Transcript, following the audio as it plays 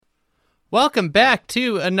Welcome back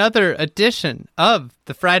to another edition of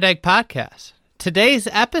the Fried Egg Podcast. Today's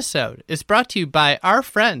episode is brought to you by our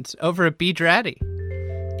friends over at Be Dratty.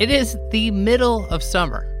 It is the middle of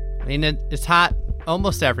summer. I mean, it's hot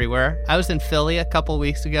almost everywhere. I was in Philly a couple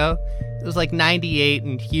weeks ago. It was like 98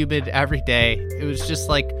 and humid every day. It was just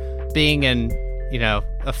like being in,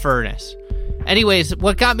 a furnace. Anyways,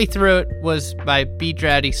 what got me through it was by Be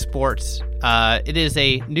Dratty Sports. It is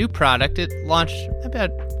a new product. It launched about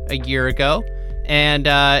a year ago. And,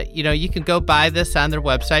 you can go buy this on their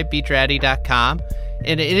website, bedratty.com.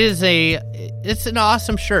 And it's an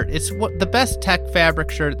awesome shirt. It's the best tech fabric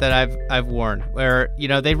shirt that I've worn, where,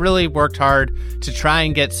 they really worked hard to try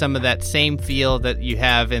and get some of that same feel that you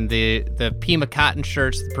have in the Pima cotton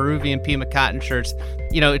shirts, the Peruvian Pima cotton shirts.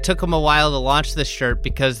 It took them a while to launch this shirt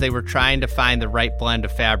because they were trying to find the right blend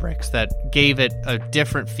of fabrics that gave it a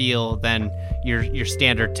different feel than your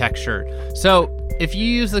standard tech shirt. So if you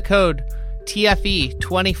use the code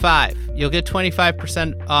TFE25, you'll get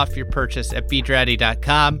 25% off your purchase at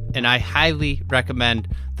bedratty.com, and I highly recommend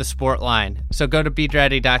the sport line. So go to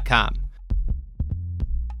bedratty.com.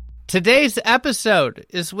 Today's episode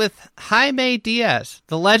is with Jaime Diaz,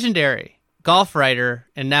 the legendary golf writer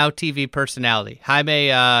and now TV personality.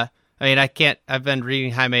 Jaime, I've been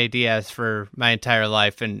reading Jaime Diaz for my entire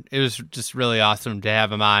life, and it was just really awesome to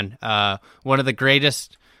have him on. One of the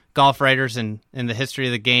greatest golf writers in the history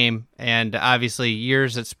of the game, and obviously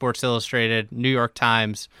years at Sports Illustrated, New York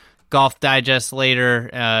Times, Golf Digest later.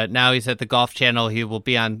 Now he's at the Golf Channel. He will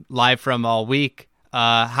be on live from all week.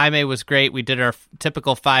 Jaime was great. We did our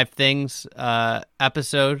typical 5 things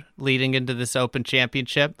episode leading into this Open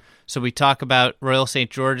Championship. So we talk about Royal St.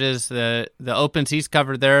 George's, the Opens he's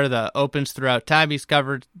covered there, the Opens throughout time he's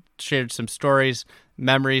covered, shared some stories,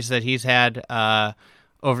 memories that he's had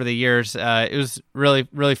over the years. It was really,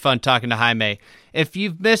 really fun talking to Jaime. If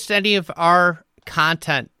you've missed any of our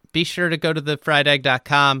content, be sure to go to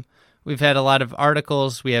thefriedegg.com. We've had a lot of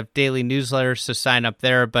articles. We have daily newsletters, so sign up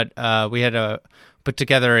there. But we had put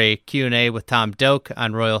together a Q&A with Tom Doak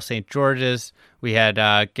on Royal St. George's. We had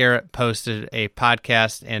Garrett posted a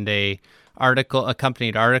podcast and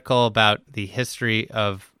accompanied article about the history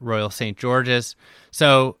of Royal St. George's.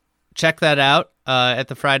 So check that out at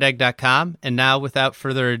thefriedegg.com. And now, without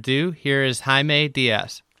further ado, here is Jaime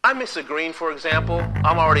Diaz. I miss a green, for example,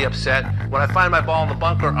 I'm already upset. When I find my ball in the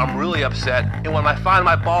bunker, I'm really upset. And when I find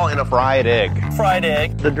my ball in a fried egg. Fried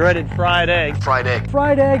egg. The dreaded fried egg. Fried egg.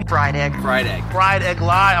 Fried egg. Fried egg. Fried egg. Fried egg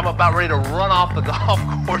lie, I'm about ready to run off the golf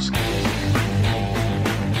course.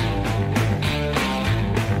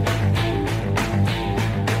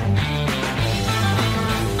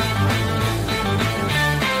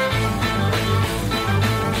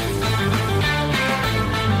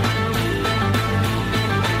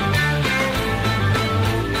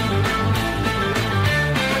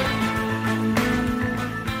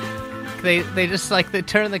 They just they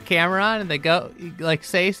turn the camera on and they go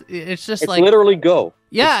say it's literally go.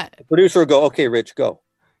 Yeah, the producer will go, okay, Rich, go,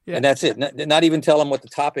 yeah. And that's it. Not even tell him what the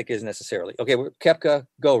topic is necessarily. Okay, Koepka,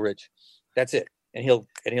 go, Rich. That's it, and he'll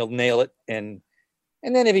nail it. And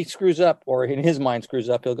then if he screws up, or in his mind screws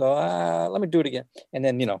up, he'll go, let me do it again, and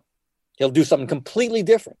then he'll do something completely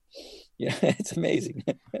different. Yeah, it's amazing.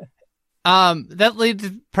 That leads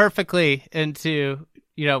perfectly into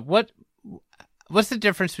what's the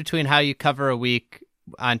difference between how you cover a week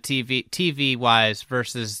on TV wise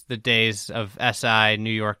versus the days of SI,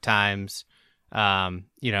 New York Times, when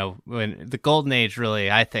the golden age,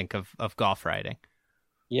 really, I think, of golf writing?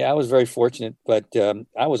 Yeah, I was very fortunate, but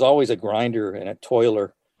I was always a grinder and a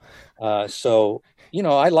toiler. So,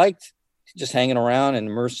 I liked just hanging around and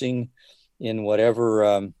immersing in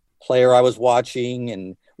whatever player I was watching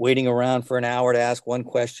and waiting around for an hour to ask one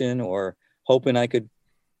question, or hoping I could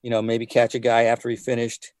maybe catch a guy after he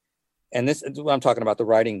finished. And this is what I'm talking about, the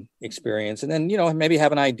writing experience. And then, maybe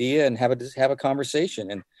have an idea and have a conversation.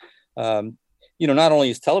 And, not only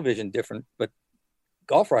is television different, but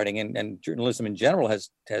golf writing and journalism in general has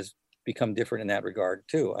become different in that regard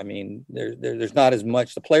too. I mean, there's not as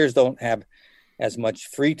much, the players don't have as much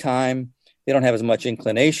free time. They don't have as much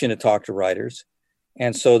inclination to talk to writers.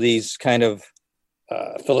 And so these kind of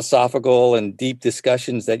philosophical and deep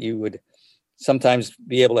discussions that you would sometimes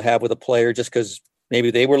be able to have with a player just because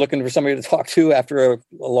maybe they were looking for somebody to talk to after a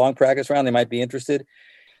long practice round, they might be interested.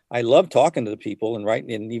 I love talking to the people and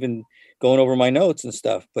writing and even going over my notes and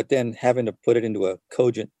stuff, but then having to put it into a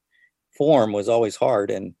cogent form was always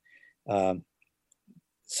hard. And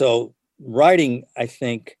so writing, I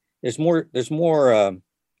think there's more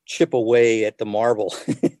chip away at the marble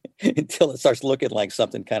until it starts looking like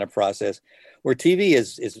something kind of process, where TV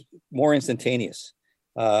is more instantaneous.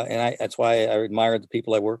 That's why I admire the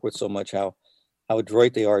people I work with so much, how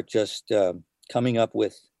adroit they are just coming up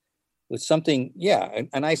with something,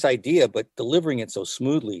 a nice idea, but delivering it so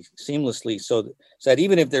smoothly, seamlessly, so that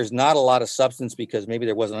even if there's not a lot of substance because maybe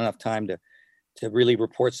there wasn't enough time to really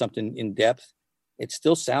report something in depth, it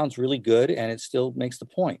still sounds really good and it still makes the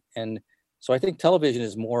point. And so I think television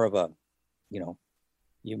is more of a, you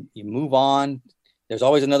move on. There's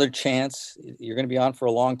always another chance. You're going to be on for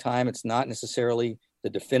a long time. It's not necessarily the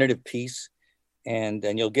definitive piece, and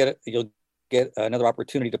then you'll get another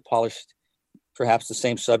opportunity to polish perhaps the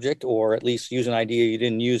same subject, or at least use an idea you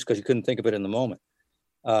didn't use because you couldn't think of it in the moment.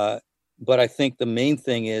 But I think the main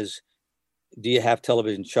thing is, do you have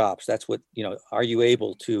television chops? That's what, are you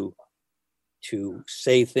able to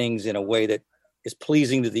say things in a way that is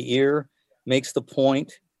pleasing to the ear, makes the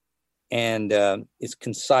point, and is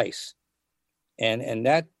concise. And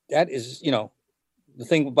that is, the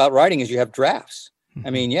thing about writing is you have drafts. I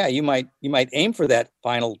mean, you might aim for that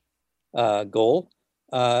final goal,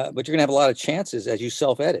 but you're gonna have a lot of chances as you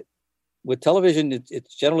self-edit. With television,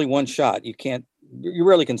 it's generally one shot. You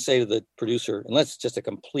rarely can say to the producer, unless it's just a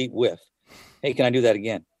complete whiff, hey, can I do that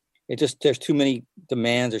again? There's too many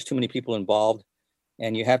demands, there's too many people involved,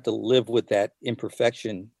 and you have to live with that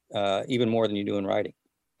imperfection even more than you do in writing.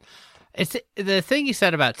 It's the thing you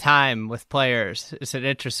said about time with players is an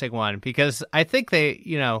interesting one, because I think they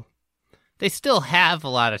still have a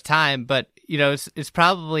lot of time, but it's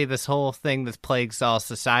probably this whole thing that plagues all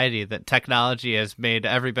society, that technology has made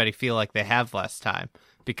everybody feel like they have less time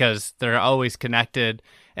because they're always connected.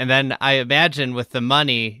 And then I imagine with the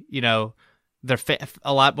money, there's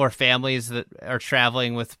a lot more families that are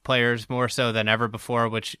traveling with players more so than ever before,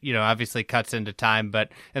 which, obviously cuts into time.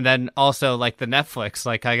 And then also like the Netflix,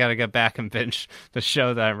 like I got to get back and binge the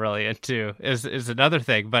show that I'm really into is another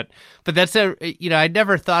thing. But that's I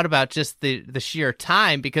never thought about just the sheer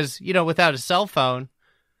time, because, without a cell phone,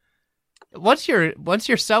 once you're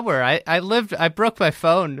somewhere, I broke my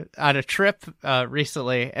phone on a trip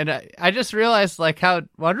recently, and I just realized like how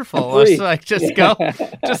wonderful it was to like just go,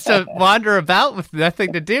 just to wander about with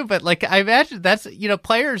nothing to do. But like I imagine that's,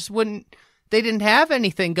 players they didn't have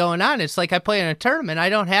anything going on. It's like I play in a tournament, I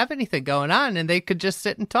don't have anything going on, and they could just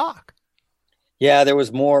sit and talk. Yeah, there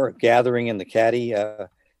was more gathering in the caddy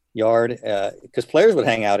yard because players would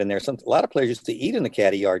hang out in there. A lot of players used to eat in the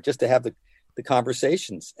caddy yard just to have the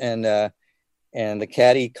conversations. And the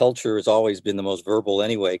caddy culture has always been the most verbal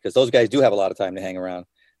anyway, because those guys do have a lot of time to hang around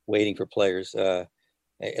waiting for players, at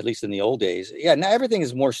least in the old days. Yeah, now everything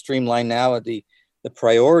is more streamlined now. The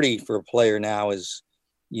priority for a player now is,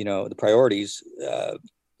 the priorities, the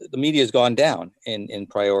media has gone down in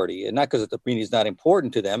priority. And not because the media is not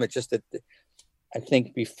important to them. It's just that I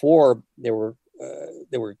think before there were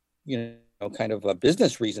kind of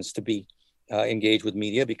business reasons to be engaged with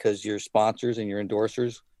media, because your sponsors and your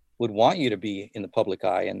endorsers would want you to be in the public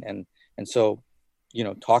eye. And so,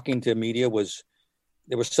 talking to media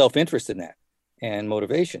there was self-interest in that and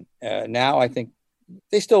motivation. Now I think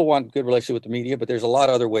they still want good relationship with the media, but there's a lot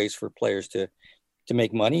of other ways for players to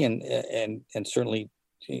make money and certainly,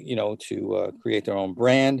 to create their own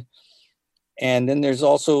brand. And then there's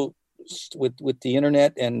also with the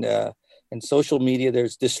internet and social media,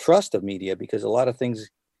 there's distrust of media, because a lot of things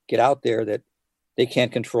get out there that they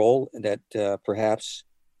can't control, that perhaps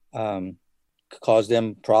cause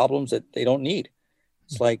them problems that they don't need.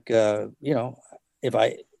 It's like, if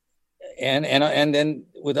and then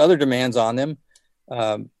with other demands on them,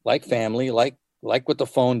 like family, like what the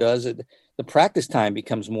phone does, the practice time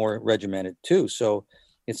becomes more regimented too. So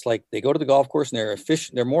it's like they go to the golf course and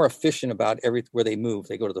they're more efficient about where they move.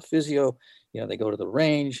 They go to the physio, they go to the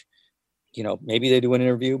range, maybe they do an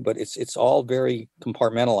interview, but it's all very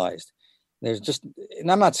compartmentalized. And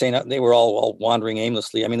I'm not saying they were all wandering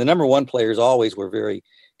aimlessly. I mean, the number one players always were very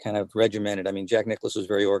kind of regimented. I mean, Jack Nicklaus was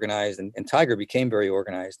very organized, and Tiger became very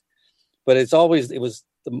organized. But it was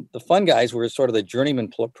the fun guys were sort of the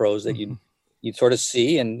journeyman pros that you'd sort of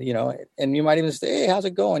see, and you might even say, hey, how's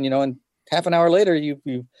it going? And half an hour later,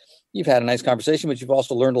 you've had a nice conversation, but you've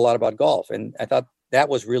also learned a lot about golf. And I thought that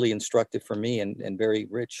was really instructive for me and very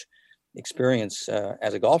rich experience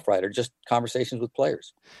as a golf writer, just conversations with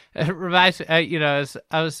players. It reminds me,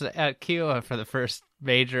 I was at Kiowa for the first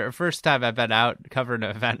time I've been out covering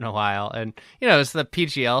an event in a while, and it's the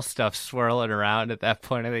PGL stuff swirling around at that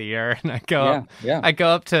point of the year, and I go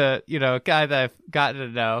up to a guy that I've gotten to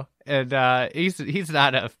know, and he's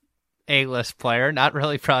not a A-list player, not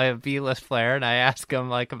really probably a B-list player, and I asked him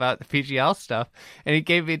like about the PGL stuff, and he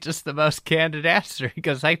gave me just the most candid answer. He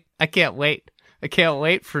goes, I can't wait I can't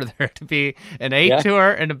wait for there to be an A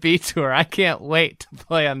tour and a B tour. I can't wait to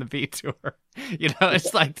play on the B tour.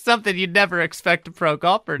 It's like something you'd never expect a pro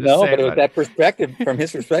golfer to say. No, but with that perspective, from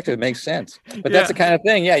his perspective, it makes sense. But that's the kind of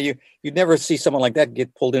thing. Yeah, you'd never see someone like that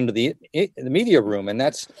get pulled into the media room, and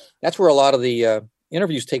that's where a lot of the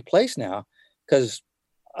interviews take place now, because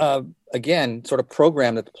again, sort of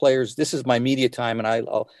program that the players. This is my media time, and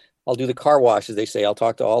I'll do the car wash, as they say. I'll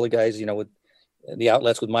talk to all the guys, with the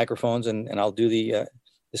outlets with microphones, and I'll do the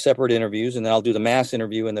separate interviews, and then I'll do the mass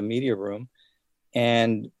interview in the media room,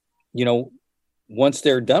 and once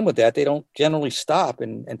they're done with that, they don't generally stop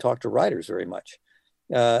and talk to writers very much.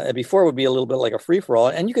 Before it would be a little bit like a free for all,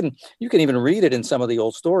 and you can even read it in some of the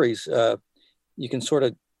old stories. You can sort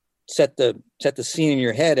of set the scene in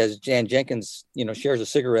your head as Jan Jenkins, shares a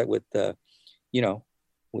cigarette with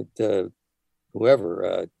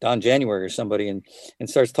whoever, Don January or somebody, and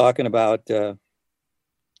starts talking about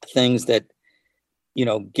things that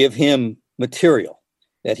give him material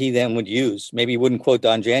that he then would use. Maybe he wouldn't quote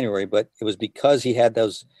Don January, but it was because he had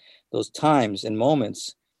those times and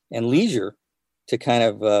moments and leisure to kind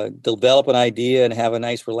of develop an idea and have a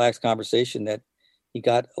nice, relaxed conversation that he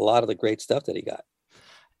got a lot of the great stuff that he got.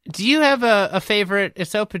 Do you have a favorite?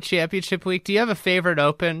 It's Open Championship week. Do you have a favorite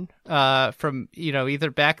Open from either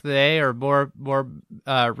back in the day or more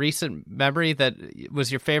recent memory that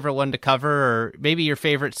was your favorite one to cover, or maybe your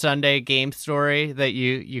favorite Sunday game story that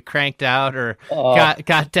you cranked out or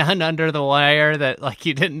got done under the wire that like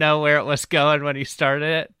you didn't know where it was going when you started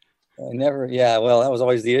it? Yeah. Well, that was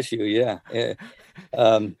always the issue. Yeah.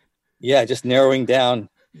 Just narrowing down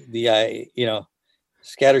the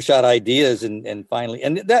scattershot ideas and finally,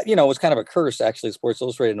 and that was kind of a curse actually, Sports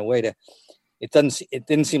Illustrated, in a way. It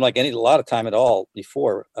didn't seem like a lot of time at all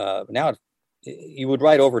before. Now you would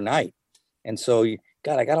write overnight, and so I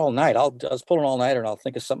got all night. I'll just pull an all nighter and I'll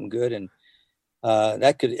think of something good, and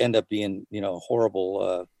that could end up being a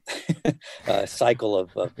horrible cycle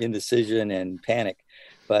of indecision and panic.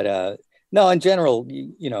 But no, in general,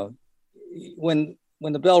 when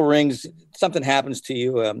the bell rings, something happens to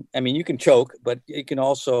you. You can choke, but it can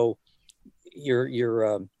also your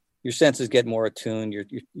senses get more attuned.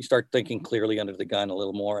 You start thinking clearly under the gun a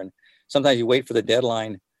little more, and sometimes you wait for the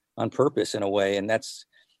deadline on purpose in a way, and that's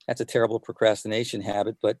a terrible procrastination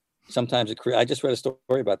habit. But sometimes I just read a story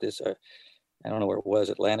about this. I don't know where it was,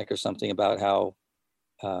 Atlantic or something, about how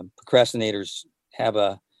procrastinators have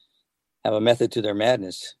a method to their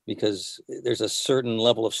madness, because there's a certain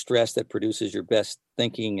level of stress that produces your best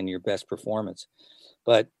thinking and your best performance.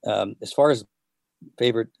 But as far as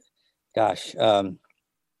favorite,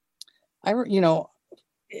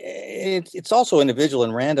 it's also individual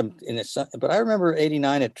and random in its. But I remember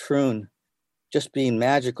 '89 at Troon just being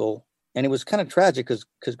magical, and it was kind of tragic because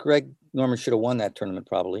Greg Norman should have won that tournament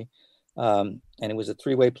probably, and it was a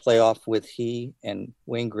 3-way playoff with he and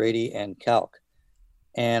Wayne Grady and Calc.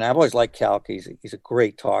 And I've always liked Calc. He's a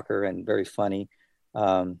great talker and very funny.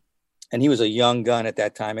 And he was a young gun at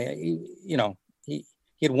that time. He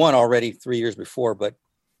had won already 3 years before, but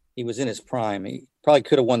he was in his prime. He probably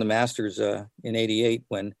could have won the Masters in '88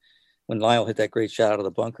 when Lyle hit that great shot out of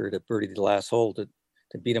the bunker to birdie the last hole to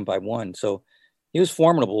beat him by one. So he was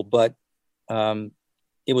formidable, but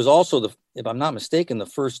it was also if I'm not mistaken, the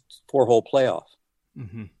first 4-hole playoff.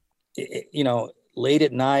 Mm-hmm. Late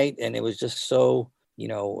at night, and it was just so.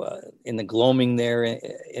 In the gloaming there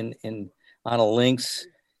in on a links,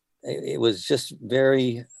 it was just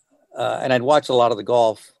very, and I'd watched a lot of the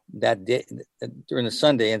golf that day during the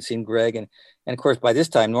Sunday and seen Greg. And of course, by this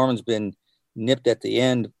time, Norman's been nipped at the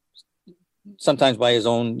end, sometimes by his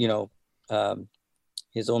own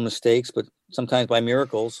mistakes, but sometimes by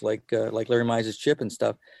miracles like Larry Mize's chip and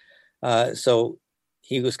stuff. So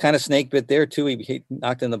he was kind of snake bit there too. He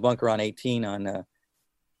knocked in the bunker on 18 on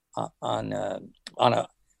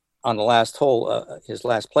the last hole, his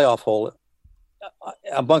last playoff hole,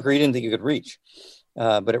 a bunker he didn't think he could reach,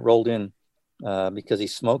 but it rolled in because he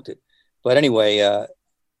smoked it. But anyway,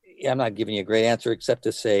 I'm not giving you a great answer except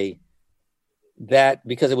to say that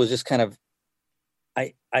because it was just kind of,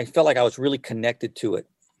 I felt like I was really connected to it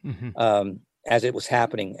as it was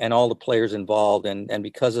happening, and all the players involved, and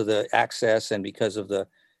because of the access and because of the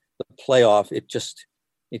playoff, it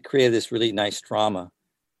created this really nice drama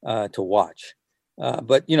to watch.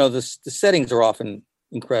 But the settings are often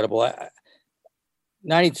incredible.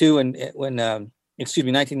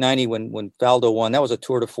 1990 when Faldo won, that was a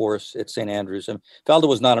tour de force at St. Andrews. And Faldo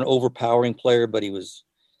was not an overpowering player, but he was,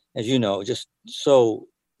 as you know, just so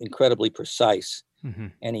incredibly precise. Mm-hmm.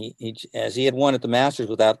 And he as he had won at the Masters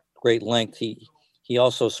without great length, he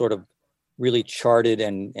also sort of really charted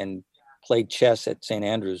and played chess at St.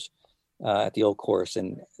 Andrews. at the old course.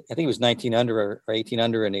 And I think it was 19 under or 18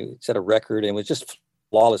 under, and he set a record, and it was just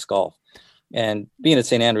flawless golf. And being at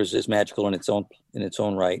St. Andrews is magical in its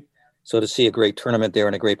own right. So to see a great tournament there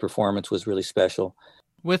and a great performance was really special.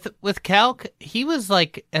 With Calc, he was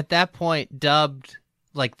like at that point dubbed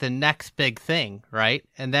like the next big thing, right?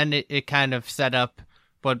 And then it kind of set up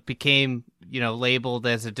what became, labeled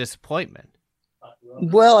as a disappointment.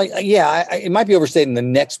 Well, it might be overstating the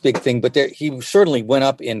next big thing, but he certainly went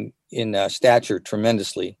up in stature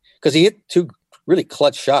tremendously because he hit two really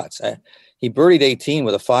clutch shots. He birdied 18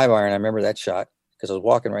 with a 5-iron. I remember that shot because I was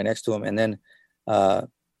walking right next to him, and then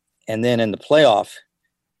in the playoff,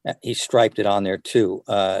 he striped it on there too.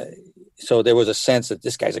 So there was a sense that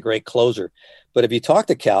this guy's a great closer. But if you talk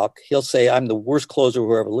to Calc, he'll say, I'm the worst closer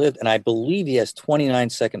who ever lived. And I believe he has 29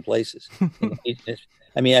 second places.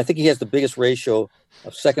 I think he has the biggest ratio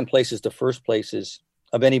of second places to first places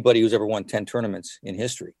of anybody who's ever won 10 tournaments in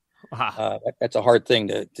history. Wow. That's a hard thing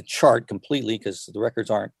to chart completely because the records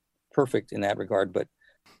aren't perfect in that regard. But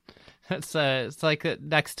it's like the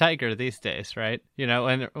next Tiger these days, right?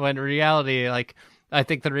 When reality, like, I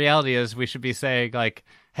think the reality is we should be saying like,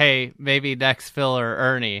 hey, maybe next Phil or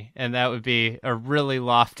Ernie, and that would be a really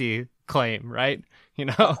lofty claim, right?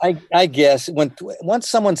 I guess once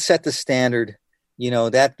someone set the standard,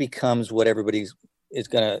 that becomes what everybody is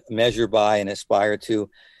going to measure by and aspire to.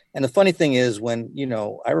 And the funny thing is when,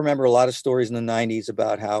 I remember a lot of stories in the 90s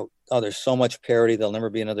about how, there's so much parity, there'll never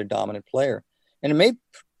be another dominant player. And it made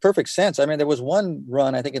perfect sense. I mean, there was one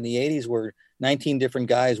run, I think in the 80s where 19 different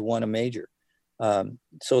guys won a major.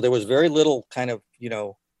 So there was very little kind of,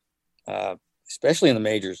 especially in the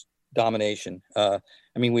majors, domination.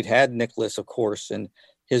 We'd had Nicklaus, of course, and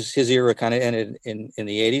his era kind of ended in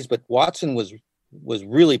the 80s, but Watson was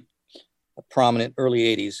really prominent early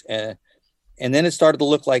 80s. And then it started to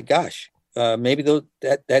look like, gosh, maybe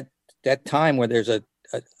that time where there's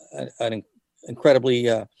an incredibly,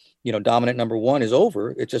 dominant number one is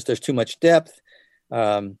over. It's just there's too much depth.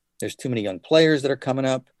 There's too many young players that are coming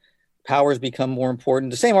up. Powers become more important.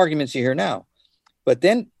 The same arguments you hear now. But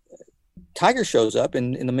then Tiger shows up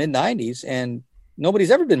in the mid 90s and nobody's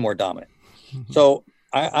ever been more dominant. Mm-hmm. So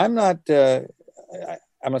I'm not saying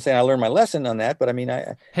I learned my lesson on that, but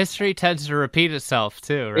history tends to repeat itself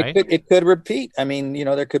too, right? It could repeat.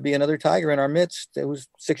 There could be another Tiger in our midst that was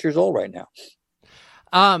 6 years old right now.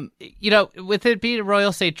 With it being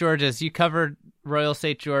Royal St. George's, you covered Royal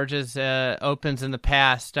St. George's Opens in the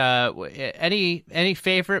past. Any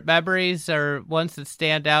favorite memories or ones that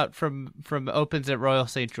stand out from Opens at Royal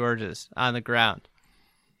St. George's on the ground?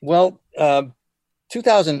 Well,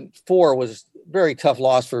 2004 was a very tough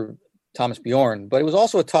loss for Thomas Bjorn, but it was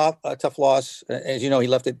also a tough loss. As you know, he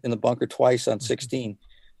left it in the bunker twice on 16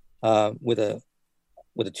 with a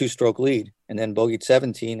 2-stroke lead, and then bogeyed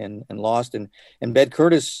 17 and lost. And Bed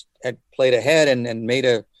Curtis had played ahead and made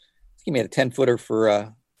a 10-footer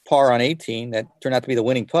for par on 18 that turned out to be the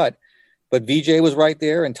winning putt. But VJ was right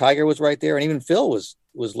there, and Tiger was right there, and even Phil was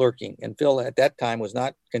lurking. And Phil at that time was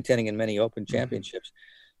not contending in many Open championships.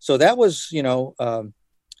 So that was,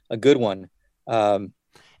 a good one.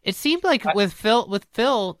 It seemed like with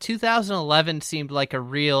Phil, 2011 seemed like a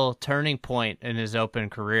real turning point in his Open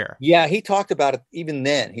career. Yeah, he talked about it even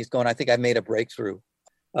then. He's going, I think I made a breakthrough.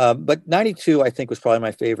 But 92, I think, was probably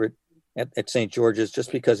my favorite at St. George's,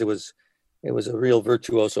 just because it was a real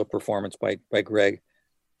virtuoso performance by Greg.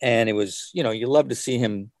 And it was, you love to see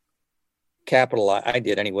him capitalize. I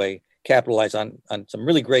did anyway, capitalize on some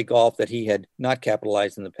really great golf that he had not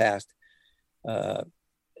capitalized in the past.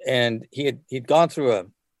 And he'd gone through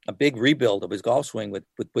a big rebuild of his golf swing with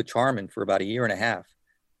Butch Harmon for about a year and a half.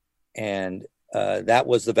 And that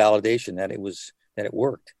was the validation that it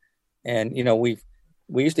worked. And,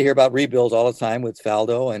 we used to hear about rebuilds all the time with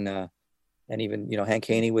Faldo and even, Hank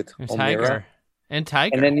Haney with O'Meara. And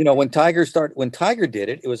Tiger. And then, when Tiger did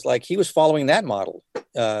it, it was like he was following that model,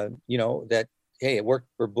 that, hey, it worked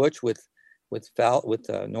for Butch with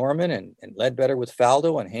Norman and Ledbetter with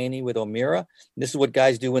Faldo and Haney with O'Meara. This is what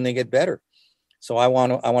guys do when they get better. So I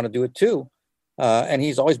want to do it too. And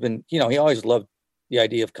he's always been, he always loved the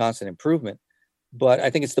idea of constant improvement. But I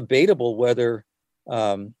think it's debatable whether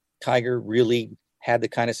Tiger really had the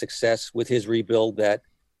kind of success with his rebuild that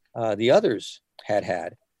the others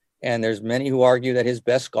had. And there's many who argue that his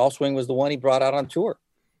best golf swing was the one he brought out on tour,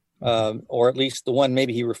 or at least the one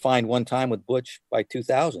maybe he refined one time with Butch by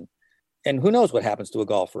 2000. And who knows what happens to a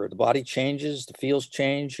golfer? The body changes, the feels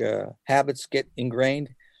change, habits get ingrained,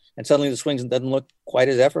 and suddenly the swing doesn't look quite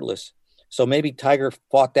as effortless. So maybe Tiger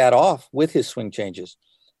fought that off with his swing changes.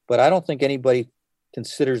 But I don't think anybody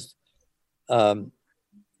considers,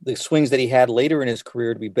 the swings that he had later in his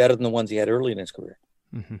career to be better than the ones he had early in his career.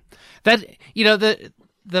 Mm-hmm. That, you know,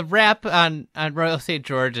 the rap on Royal St.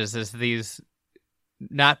 George's is these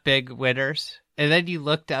not big winners. And then you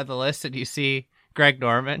look down the list and you see Greg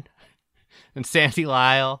Norman and Sandy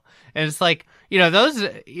Lyle. And it's like, you know, those,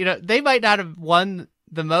 you know, they might not have won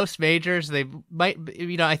the most majors. They might,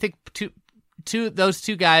 you know, I think those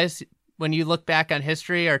two guys, when you look back on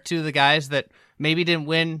history, are two of the guys that maybe didn't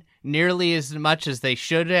win nearly as much as they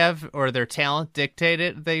should have, or their talent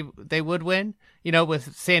dictated they would win. You know,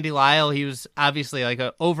 with Sandy Lyle, he was obviously like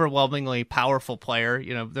an overwhelmingly powerful player.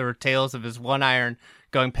 You know, there were tales of his one iron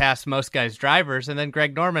going past most guys' drivers. And then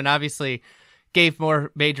Greg Norman obviously gave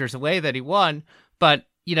more majors away that he won. But,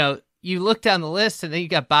 you know, you look down the list and then you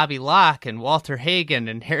got Bobby Locke and Walter Hagen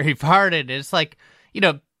and Harry Vardon. And it's like, you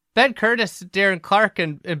know, Ben Curtis, Darren Clark,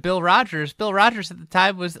 and Bill Rogers. Bill Rogers at the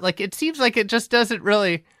time was like, it seems like it just doesn't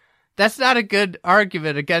really, that's not a good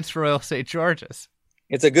argument against Royal St. George's.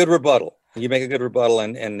 It's a good rebuttal. You make a good rebuttal,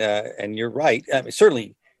 and you're right. I mean,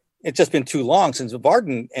 certainly, it's just been too long since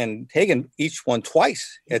Vardon and Hagen each won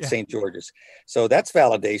twice at St. George's. So that's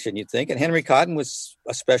validation, you'd think. And Henry Cotton was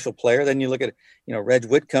a special player. Then you look at, you know, Reg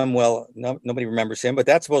Whitcomb. Well, nobody remembers him, but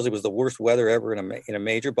that supposedly was the worst weather ever in a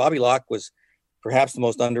major. Bobby Locke was perhaps the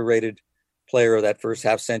most underrated player of that first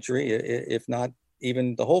half century, if not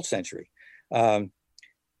even the whole century. And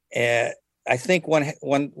I think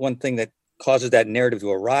one thing that causes that narrative to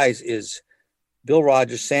arise is Bill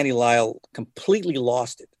Rogers, Sandy Lyle completely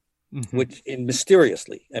lost it, which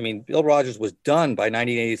mysteriously. I mean, Bill Rogers was done by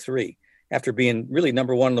 1983 after being really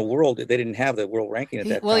number one in the world. They didn't have the world ranking at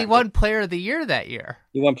that time. Well, he won Player of the Year that year.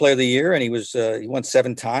 He won Player of the Year, and he won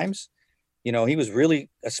 7 times. You know, he was really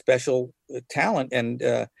a special talent, and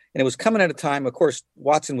it was coming at a time. Of course,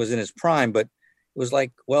 Watson was in his prime, but it was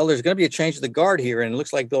like, well, there's going to be a change of the guard here, and it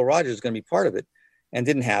looks like Bill Rogers is going to be part of it, and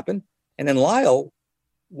didn't happen. And then Lyle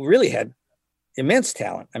really had immense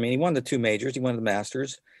talent. I mean, he won the 2 majors. He won the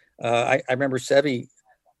Masters. I remember Seve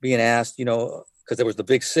being asked, you know, because there was the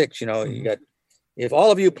big 6, you know, you got, if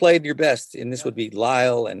all of you played your best, and this would be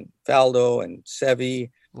Lyle and Faldo and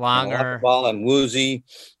Seve, Longer, and Woozy,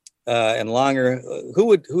 and Longer, who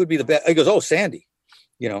would be the best? He goes, oh, Sandy.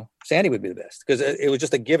 You know, Sandy would be the best, because it was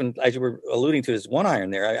just a given. As you were alluding to, his one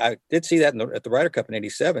iron there. I did see that at the Ryder Cup in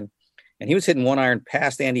 '87, and he was hitting one iron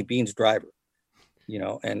past Andy Bean's driver. You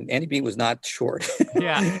know, and Andy Bean was not short.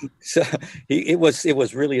 Yeah. So it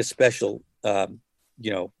was really a special,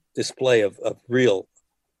 you know, display of real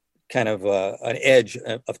kind of an edge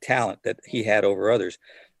of talent that he had over others.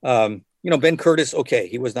 You know, Ben Curtis, okay,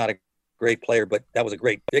 he was not a great player, but that was a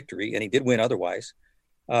great victory, and he did win otherwise.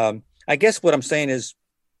 I guess what I'm saying is,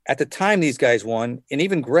 at the time these guys won, and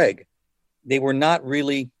even Greg, they were not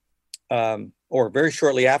really, or very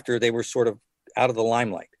shortly after, they were sort of out of the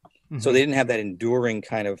limelight. So they didn't have that enduring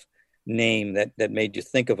kind of name that made you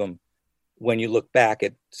think of them when you look back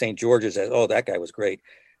at St. George's as, oh, that guy was great.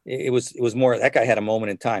 It was more, that guy had a moment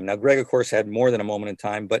in time. Now, Greg, of course, had more than a moment in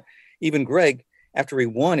time, but even Greg, after he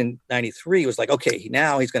won in '93, was like, okay,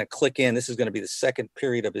 now he's going to click in. This is going to be the second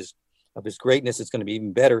period of his greatness. It's going to be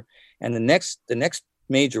even better. And the next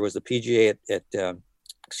major was the PGA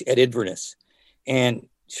at Inverness. And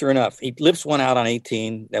sure enough, he lifts one out on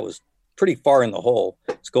 18. That was pretty far in the hole.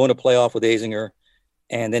 It's going to playoff with Azinger.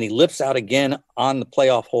 And then he lifts out again on the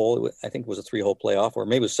playoff hole. I think it was a 3-hole playoff, or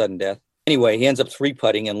maybe it was sudden death. Anyway, he ends up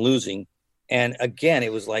 3-putting and losing. And again,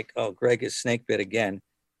 it was like, oh, Greg is snake bit again.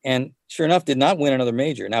 And sure enough, did not win another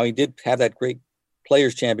major. Now, he did have that great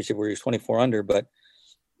Players Championship where he was 24 under, but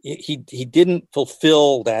he didn't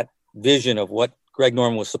fulfill that vision of what Greg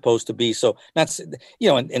Norman was supposed to be. So that's, you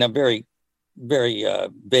know, in a very, very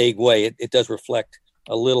vague way, it does reflect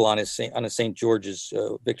a little on his St. George's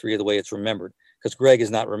victory, the way it's remembered, because Greg is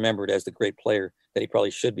not remembered as the great player that he probably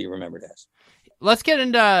should be remembered as. Let's get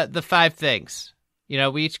into the 5 things. You know,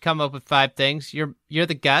 we each come up with 5 things. You're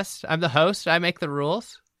the guest. I'm the host. I make the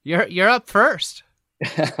rules. You're up first.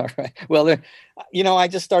 All right. Well, you know, I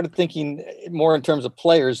just started thinking more in terms of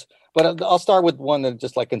players, but I'll start with one that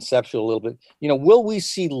just like conceptual a little bit. You know, will we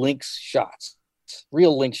see links shots,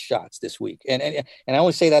 real links shots this week? And I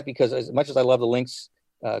only say that because as much as I love the links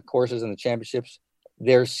courses and the championships,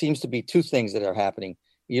 there seems to be 2 things that are happening.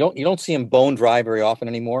 You don't see him bone dry very often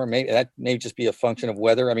anymore. Maybe that may just be a function of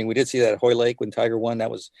weather. I mean, we did see that at Hoy Lake when Tiger won. That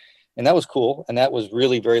was cool, and that was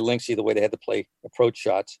really very linksy, the way they had to play approach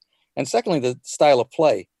shots. And secondly, the style of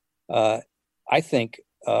play. I think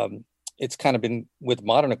it's kind of been, with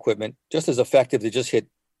modern equipment, just as effective to just hit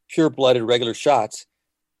pure-blooded regular shots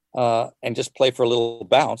and just play for a little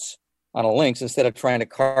bounce on a links instead of trying to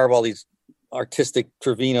carve all these artistic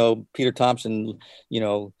Trevino, Peter Thompson,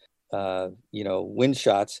 wind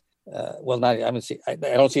shots. I don't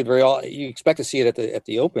see it very often. You expect to see it at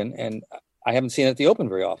the Open, and I haven't seen it at the Open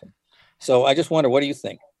very often. So I just wonder, what do you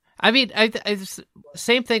think? I mean,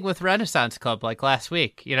 same thing with Renaissance Club, like last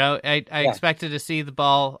week. I expected to see the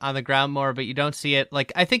ball on the ground more, but you don't see it.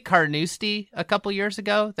 Like, I think Carnoustie a couple years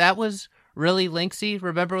ago, that was really linksy.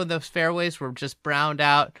 Remember when those fairways were just browned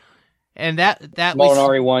out? And that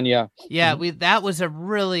Molinari won, yeah. Yeah, that was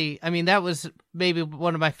that was maybe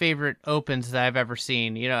one of my favorite Opens that I've ever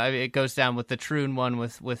seen. It goes down with the Troon one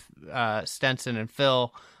with Stenson and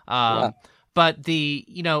Phil. But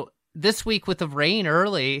this week with the rain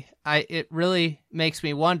early, it really makes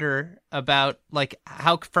me wonder about like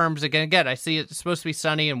how firm is it going to get. I see it's supposed to be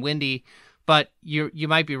sunny and windy, but you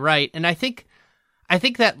might be right. And I think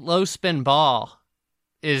that low spin ball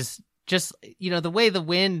is just, the way the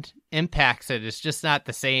wind impacts it is just not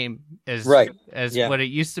the same as what it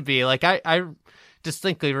used to be. Like I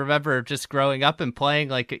distinctly remember just growing up and playing,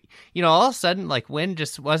 like, all of a sudden, like, wind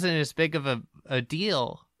just wasn't as big of a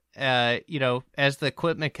deal, as the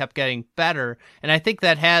equipment kept getting better. And I think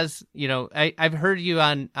that has, I've heard you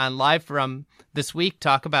on Live from this week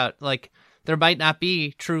talk about, like, there might not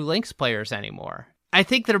be true links players anymore. I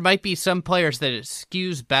think there might be some players that it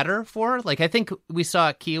skews better for. Like, I think we saw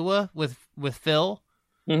at Kiowa with Phil.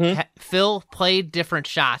 Mm-hmm. Phil played different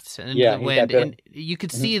shots in the wind, and you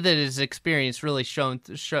could see that his experience really shine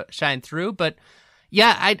through. But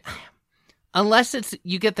yeah, unless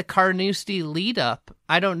you get the Carnoustie lead up,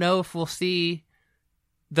 I don't know if we'll see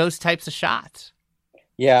those types of shots.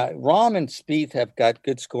 Yeah, Rahm and Spieth have got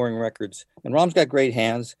good scoring records, and Rahm's got great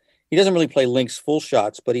hands. He doesn't really play links full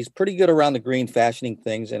shots, but he's pretty good around the green, fashioning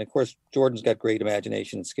things. And of course, Jordan's got great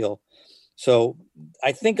imagination and skill. So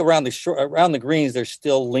I think around the greens, there's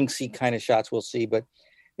still linksy kind of shots we'll see. But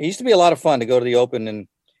it used to be a lot of fun to go to the Open. And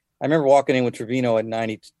I remember walking in with Trevino at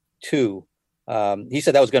 92. He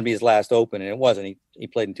said that was going to be his last Open, and it wasn't. He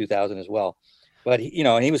played in 2000 as well. But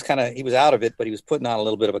and he was out of it, but he was putting on a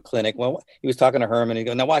little bit of a clinic. Well, he was talking to Herman, and he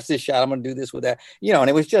goes, "Now watch this shot. I'm going to do this with that." And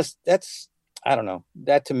it was just, I don't know.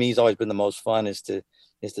 That to me has always been the most fun, is to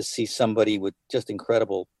see somebody with just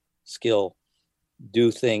incredible skill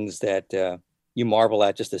do things that you marvel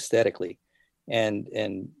at just aesthetically. And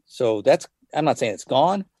so I'm not saying it's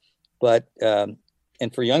gone, but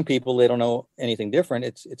and for young people, they don't know anything different.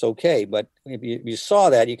 It's okay. But if you saw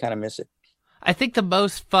that, you kind of miss it. I think the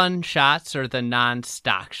most fun shots are the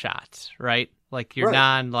non-stock shots, right? Like your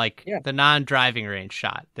the non-driving range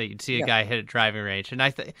shot that you'd see a guy hit at driving range. And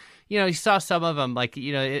I think, you saw some of them, like,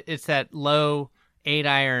 it's that low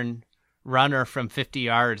 8-iron runner from 50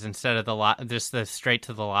 yards instead of just the straight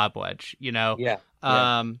to the lob wedge, I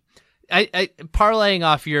parlaying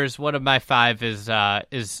off yours, one of my 5 is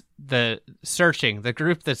the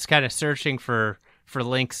group that's kind of searching for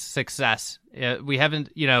links success. We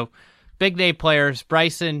haven't, big name players,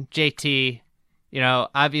 Bryson, JT,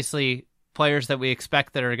 obviously players that we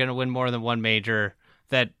expect that are going to win more than one major.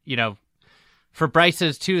 That, for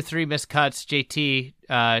Bryce's 2 of 3 missed cuts, JT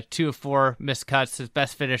 2 of 4 missed cuts. His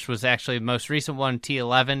best finish was actually the most recent one,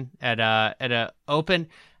 T11 at a Open.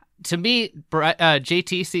 To me,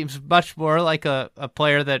 JT seems much more like a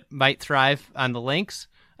player that might thrive on the links.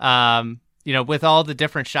 With all the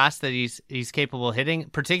different shots that he's capable of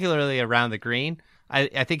hitting, particularly around the green.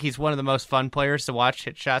 I think he's one of the most fun players to watch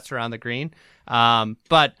hit shots around the green.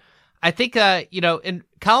 But I think, in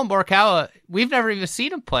Colin Morikawa, we've never even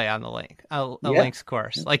seen him play on the links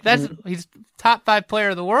course. Like he's top 5 player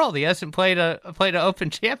of the world. He hasn't played an Open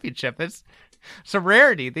championship. It's a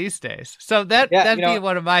rarity these days. So that'd be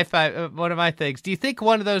one of my things. Do you think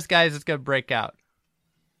one of those guys is going to break out?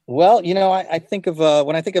 Well, I think of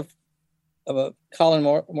when I think of Colin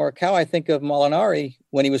Morikawa, I think of Molinari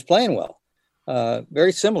when he was playing well.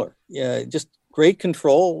 Very similar. Just great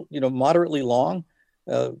control. Moderately long.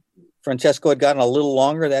 Francesco had gotten a little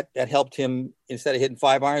longer. That helped him. Instead of hitting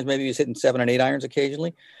 5 irons, maybe he was hitting 7 and 8 irons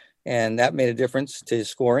occasionally, and that made a difference to his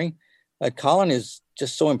scoring. Colin is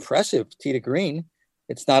just so impressive, tee to green.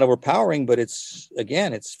 It's not overpowering, but it's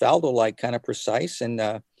Faldo-like, kind of precise, and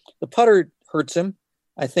the putter hurts him.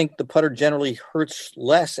 I think the putter generally hurts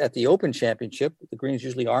less at the Open Championship. The greens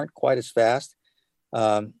usually aren't quite as fast.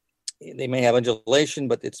 They may have undulation,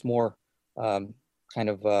 but it's more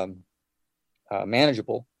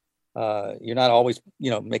manageable. You're not always,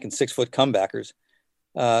 making 6-foot comebackers.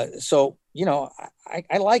 So,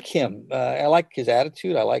 I like him. I like his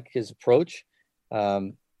attitude. I like his approach.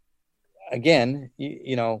 Again,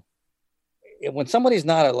 when somebody's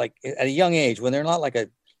not at a young age, when they're not like a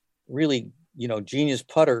really, genius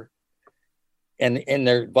putter, and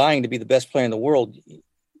they're vying to be the best player in the world.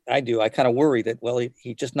 I kind of worry that, well,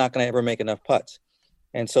 he's just not going to ever make enough putts.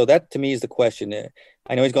 And so that to me is the question.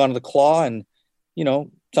 I know he's gone to the claw, and,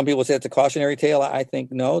 some people say it's a cautionary tale. I think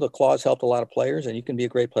no, the claw's helped a lot of players, and you can be a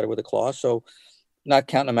great player with a claw. So not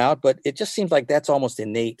counting them out, but it just seems like that's almost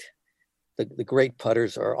innate. The great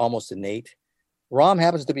putters are almost innate. Rahm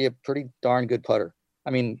happens to be a pretty darn good putter. I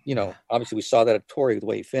mean, obviously we saw that at Torrey, the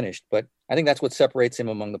way he finished, but I think that's what separates him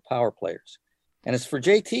among the power players. And as for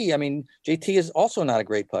JT, I mean, JT is also not a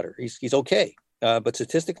great putter. He's okay, but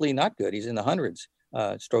statistically not good. He's in the hundreds,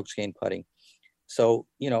 strokes gained putting. So,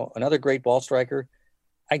 another great ball striker.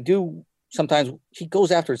 I do sometimes, he goes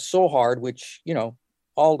after it so hard, which,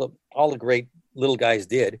 all the great little guys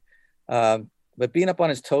did. But being up on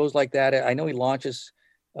his toes like that, I know he launches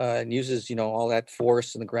and uses, all that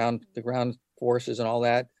force and the ground forces and all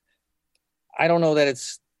that. I don't know that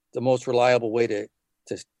it's the most reliable way to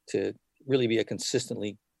really be a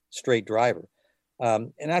consistently straight driver.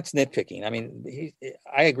 And that's nitpicking. I mean,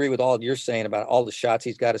 I agree with all you're saying about all the shots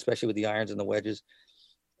he's got, especially with the irons and the wedges.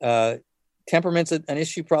 Temperament's an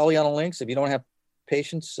issue probably on the links. If you don't have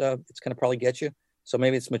patience, it's going to probably get you. So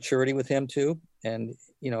maybe it's maturity with him too. And,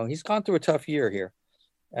 he's gone through a tough year here.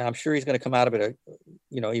 And I'm sure he's going to come out of it,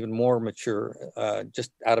 even more mature,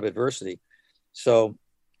 just out of adversity. So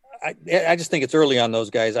I just think it's early on those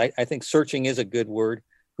guys. I think searching is a good word.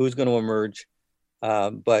 Who's going to emerge?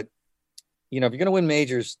 But, if you're going to win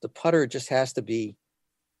majors, the putter just has to be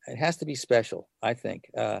special, I think.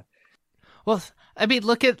 Well, I mean,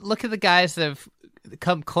 look at the guys that have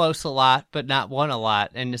come close a lot, but not won a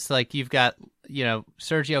lot. And it's like, you've got,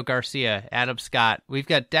 Sergio Garcia, Adam Scott. We've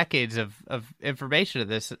got decades of information of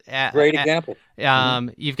this. Great example.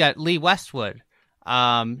 You've got Lee Westwood.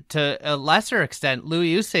 To a lesser extent,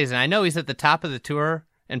 Louis Oosthuizen. I know he's at the top of the tour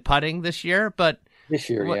in putting this year, but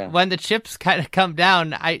when the chips kind of come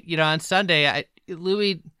down, on Sunday,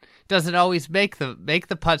 Louis doesn't always make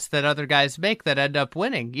the putts that other guys make that end up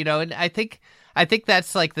winning. And I think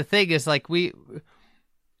that's like the thing is like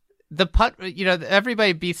the putt.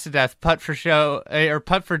 Everybody beats to death. Putt for show or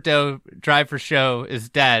putt for dough, drive for show is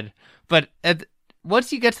dead. But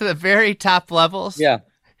once you get to the very top levels,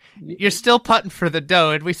 you're still putting for the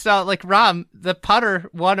dough. And we saw like Rahm, the putter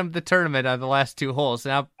won him the tournament on the last two holes.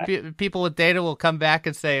 Now people with data will come back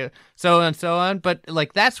and say so and so on, but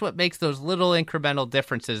like that's what makes those little incremental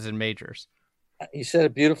differences in majors. You said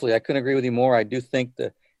it beautifully. I couldn't agree with you more. I do think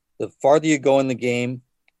that the farther you go in the game,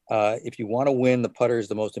 if you want to win, the putter is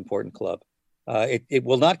the most important club. It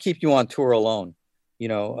will not keep you on tour alone.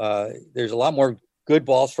 There's a lot more good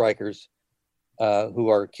ball strikers who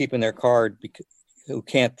are keeping their card who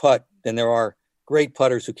can't putt than there are great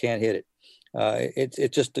putters who can't hit it.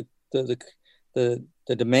 It's just the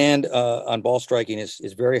demand on ball striking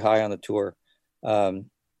is very high on the tour. You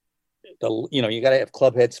got to have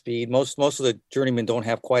club head speed. Most of the journeymen don't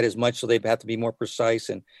have quite as much, so they have to be more precise.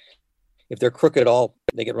 And if they're crooked at all,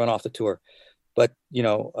 they get run off the tour. But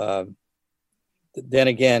then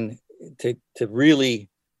again, to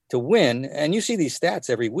win, and you see these stats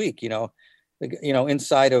every week.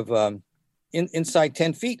 Inside of inside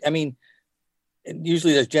 10 feet. I mean,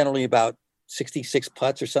 usually there's generally about 66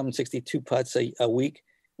 putts or something, 62 putts a week.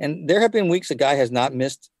 And there have been weeks a guy has not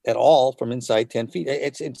missed at all from inside 10 feet.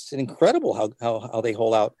 It's incredible how they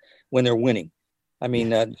hold out when they're winning. I mean,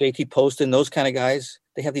 JT Poston, those kind of guys,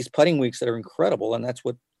 they have these putting weeks that are incredible, and that's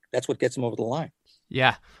what gets them over the line.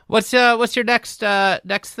 Yeah. What's your next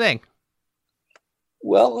thing?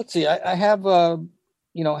 Well, let's see. I have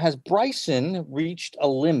has Bryson reached a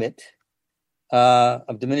limit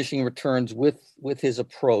of diminishing returns with his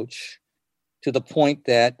approach to the point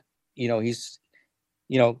that he's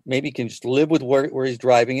maybe can just live with where he's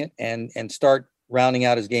driving it and start rounding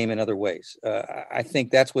out his game in other ways. I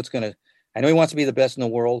think that's what's going to. I know he wants to be the best in the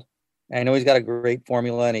world. I know he's got a great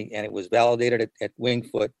formula, and it was validated at Winged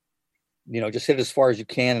Foot. Just hit it as far as you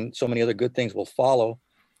can, and so many other good things will follow.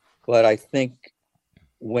 But I think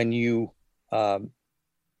when you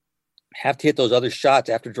have to hit those other shots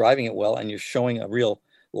after driving it well, and you're showing a real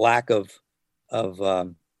lack of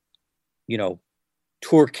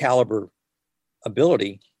tour caliber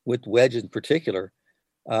ability with wedge in particular,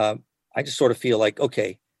 I just sort of feel like,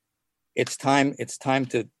 okay, it's time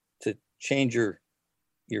to change your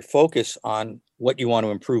focus on what you want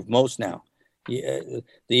to improve most now. The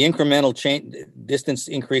incremental change distance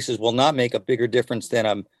increases will not make a bigger difference than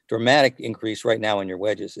a dramatic increase right now in your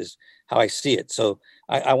wedges is how I see it. So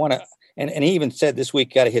I want to, and he even said this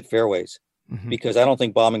week, got to hit fairways because I don't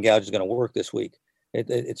think bomb and gouge is going to work this week.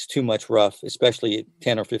 It's too much rough, especially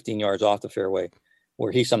 10 or 15 yards off the fairway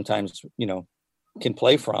where he sometimes, can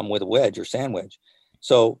play from with a wedge or sand wedge.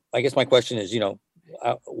 So I guess my question is,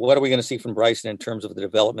 what are we going to see from Bryson in terms of the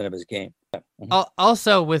development of his game?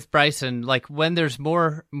 Also with Bryson, like when there's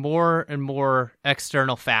more and more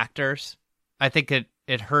external factors, I think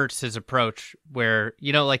it hurts his approach where,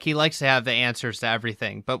 like he likes to have the answers to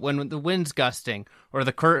everything. But when the wind's gusting or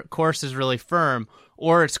the course is really firm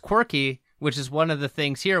or it's quirky, which is one of the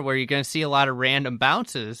things here where you're going to see a lot of random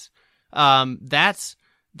bounces, that's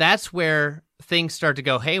where things start to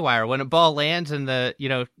go haywire. When a ball lands in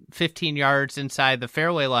the, 15 yards inside the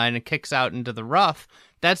fairway line and kicks out into the rough,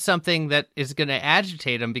 that's something that is going to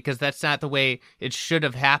agitate him because that's not the way it should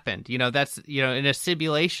have happened. That's, in a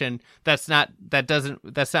simulation, that's not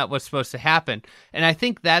what's supposed to happen. And I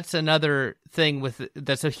think that's another thing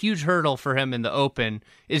that's a huge hurdle for him in the Open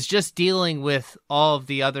is just dealing with all of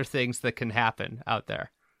the other things that can happen out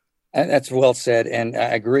there. And that's well said. And I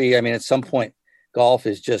agree. I mean, at some point, golf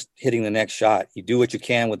is just hitting the next shot. You do what you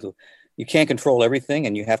can you can't control everything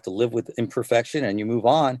and you have to live with imperfection and you move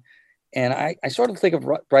on. And I sort of think of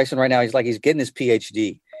Bryson right now. He's getting his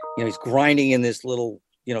PhD. He's grinding in this little,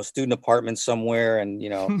 student apartment somewhere and,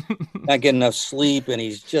 not getting enough sleep. And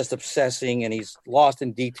he's just obsessing and he's lost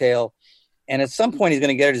in detail. And at some point he's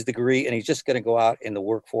going to get his degree and he's just going to go out in the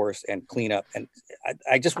workforce and clean up. And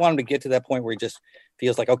I just want him to get to that point where he just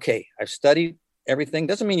feels like, okay, I've studied everything.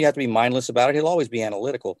 Doesn't mean you have to be mindless about it. He'll always be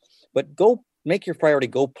analytical, but go make your priority,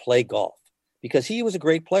 go play golf because he was a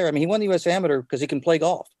great player. I mean, he won the US Amateur because he can play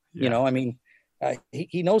golf. Yeah.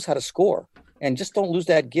 He knows how to score and just don't lose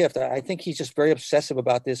that gift. I think he's just very obsessive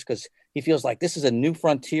about this because he feels like this is a new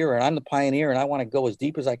frontier and I'm the pioneer and I want to go as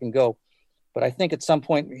deep as I can go. But I think at some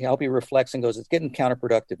point, I hope he reflects and goes, it's getting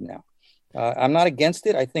counterproductive now. I'm not against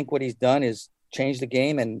it. I think what he's done is change the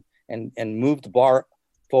game and move the bar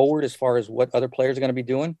forward as far as what other players are going to be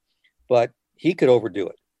doing, but he could overdo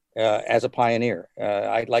it as a pioneer.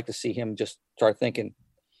 I'd like to see him just start thinking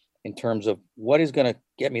in terms of what is going to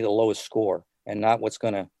get me the lowest score and not what's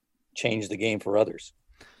going to change the game for others.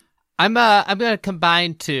 I'm going to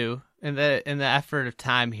combine two in the effort of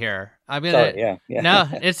time here. Yeah. No,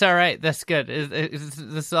 it's all right. That's good.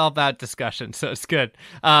 This is all about discussion, so it's good.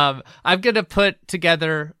 I'm going to put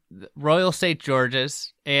together Royal St.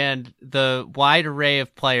 George's and the wide array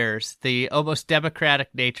of players, the almost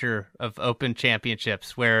democratic nature of Open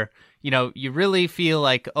Championships where, you really feel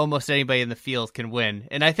like almost anybody in the field can win.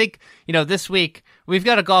 And I think, this week we've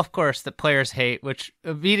got a golf course that players hate, which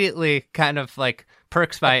immediately kind of like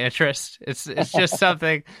perks my interest. It's just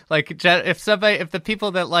something like if the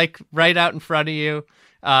people that like right out in front of you,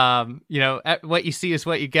 what you see is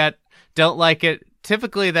what you get, don't like it.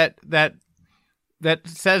 Typically that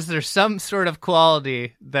says there's some sort of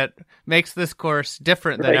quality that makes this course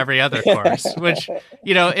different than every other course, which,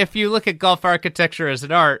 if you look at golf architecture as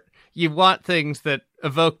an art, you want things that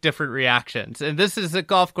evoke different reactions. And this is a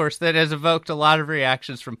golf course that has evoked a lot of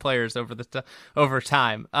reactions from players over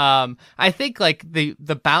time. I think like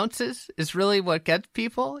the bounces is really what gets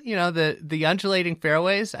people, the undulating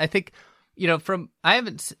fairways. I think, I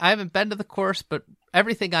haven't been to the course, but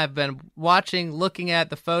everything I've been watching, looking at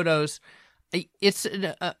the photos, it's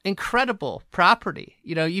an incredible property.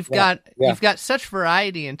 You've got such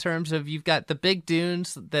variety in terms of you've got the big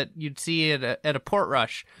dunes that you'd see at a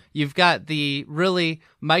Portrush. You've got the really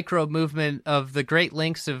micro movement of the Great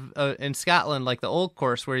Links of in Scotland, like the old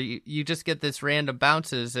course, where you just get this random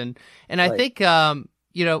bounces. And right. I think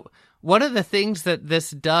one of the things that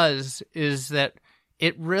this does is that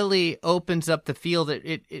it really opens up the field.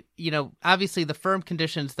 It obviously the firm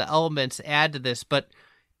conditions, the elements add to this, but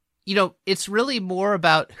it's really more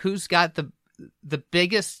about who's got the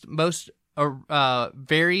biggest, most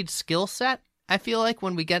varied skill set. I feel like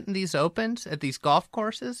when we get in these opens at these golf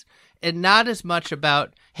courses, and not as much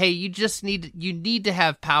about, hey, you need to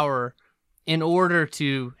have power in order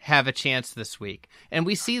to have a chance this week. And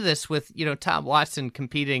we see this with, Tom Watson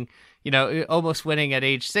competing, almost winning at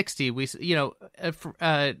age 60.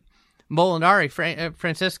 Molinari,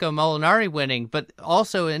 Francisco Molinari winning, but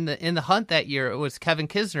also in the hunt that year, it was Kevin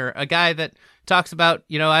Kisner, a guy that talks about,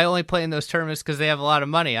 I only play in those tournaments because they have a lot of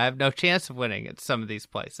money. I have no chance of winning at some of these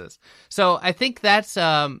places. So I think that's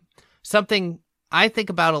something I think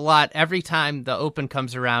about a lot every time the Open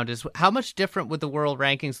comes around is how much different would the world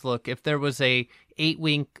rankings look if there was a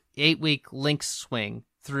 8-week links swing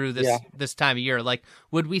through this time of year? Like,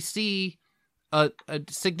 would we see a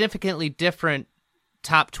significantly different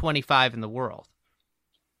top 25 in the world?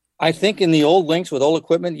 I think in the old links with old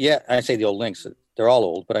equipment, I say the old links, they're all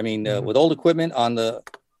old, but I mean, with old equipment on the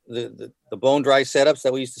bone dry setups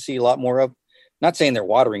that we used to see a lot more of, not saying they're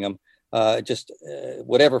watering them, for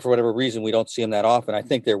whatever reason, we don't see them that often. I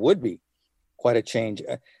think there would be quite a change.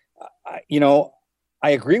 I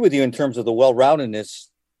agree with you in terms of the well-roundedness.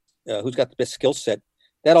 Who's got the best skill set?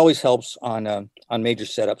 That always helps on major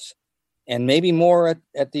setups, and maybe more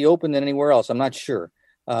at the Open than anywhere else. I'm not sure.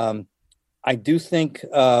 I do think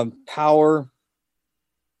power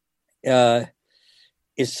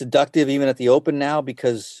is seductive even at the Open now,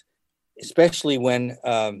 because especially when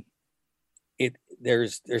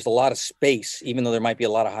there's a lot of space, even though there might be a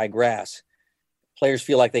lot of high grass. Players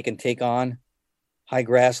feel like they can take on high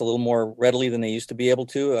grass a little more readily than they used to be able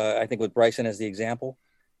to. I think with Bryson as the example.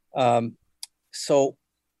 So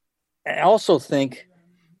I also think,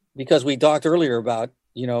 because we talked earlier about,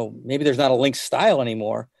 maybe there's not a links style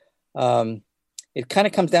anymore. It kind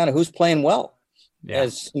of comes down to who's playing well,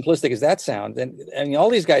 as simplistic as that sounds. And I mean,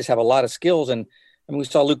 all these guys have a lot of skills. And I mean, we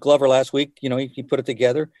saw Luke Glover last week, he put it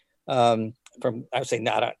together from, I would say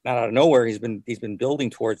not out of nowhere. He's been building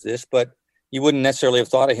towards this, but you wouldn't necessarily have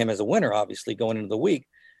thought of him as a winner, obviously, going into the week.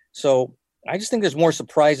 So I just think there's more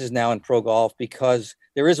surprises now in pro golf, because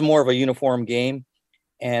there is more of a uniform game,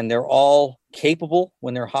 and they're all capable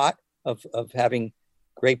when they're hot of having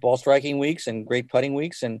great ball striking weeks and great putting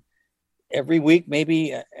weeks. And every week,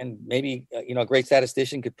 maybe a great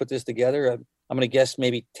statistician could put this together. I'm going to guess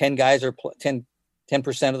maybe 10 guys are 10%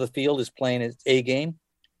 of the field is playing its A game.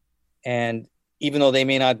 And even though they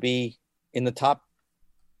may not be in the top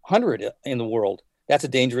 100 in the world, that's a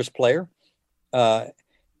dangerous player.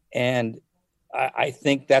 And I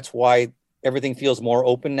think that's why everything feels more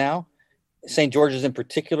open now. St. George's in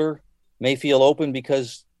particular may feel open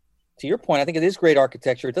because, to your point, I think it is great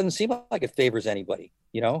architecture. It doesn't seem like it favors anybody,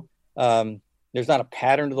 There's not a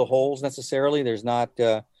pattern to the holes necessarily. There's not,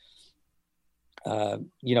 just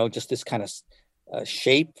this kind of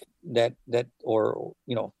shape that or,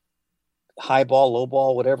 high ball, low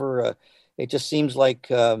ball, whatever. It just seems like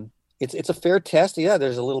it's a fair test. Yeah,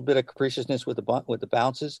 there's a little bit of capriciousness with the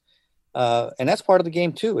bounces. And that's part of the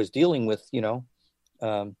game too, is dealing with,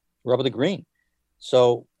 rub of the green.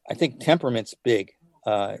 So I think temperament's big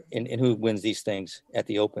in who wins these things at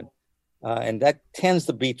the Open. And that tends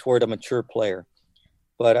to be toward a mature player.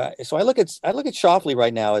 But so I look at Schauffele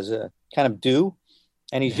right now as a kind of due,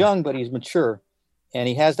 and he's young, but he's mature, and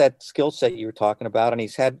he has that skill set you were talking about. And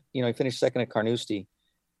he's had, he finished second at Carnoustie.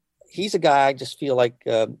 He's a guy I just feel like,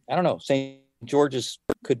 I don't know, St. George's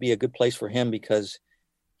could be a good place for him because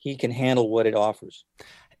he can handle what it offers.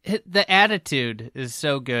 The attitude is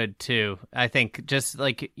so good too. I think just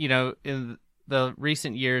like, in the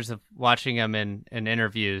recent years of watching him in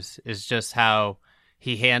interviews is just how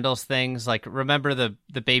he handles things. Like, remember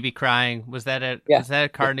the baby crying? Was that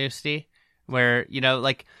at Carnoustie? Where,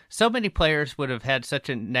 like so many players would have had such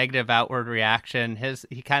a negative outward reaction.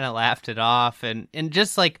 He kind of laughed it off, and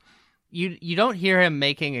just like you don't hear him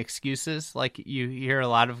making excuses like you hear a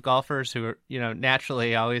lot of golfers who are,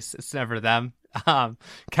 naturally always it's never them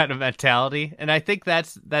kind of mentality. And I think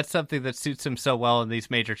that's something that suits him so well in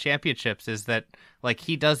these major championships, is that like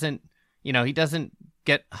he doesn't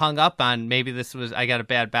get hung up on maybe I got a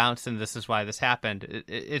bad bounce and this is why this happened.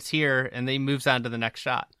 It's here, and then he moves on to the next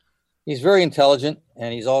shot. He's very intelligent,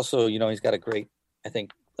 and he's also, he's got a great, I think,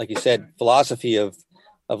 like you said, philosophy of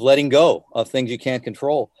letting go of things you can't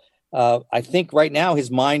control. I think right now his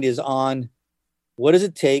mind is on what does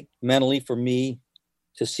it take mentally for me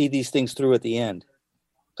to see these things through at the end?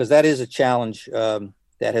 Because that is a challenge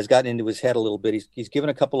that has gotten into his head a little bit. He's given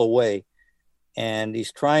a couple away, and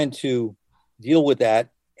he's trying to deal with that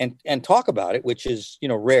and talk about it, which is,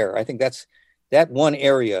 rare. I think that's that one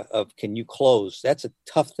area of can you close? That's a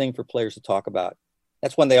tough thing for players to talk about.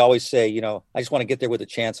 That's when they always say, I just want to get there with a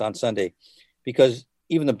chance on Sunday, because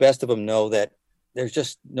even the best of them know that there's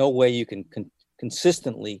just no way you can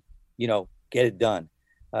consistently, get it done.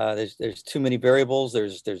 There's too many variables.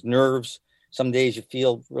 There's nerves. Some days you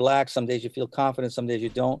feel relaxed. Some days you feel confident. Some days you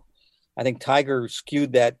don't. I think Tiger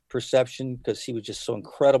skewed that perception because he was just so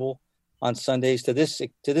incredible on Sundays. To this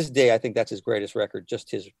day, I think that's his greatest record.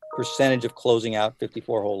 Just his percentage of closing out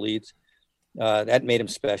 54-hole leads. That made him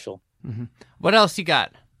special. Mm-hmm. What else you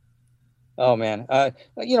got? Oh man,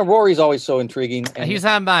 Rory's always so intriguing. And he's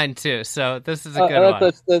on mine too, so this is a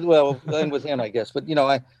good one. Well, then with him, I guess. But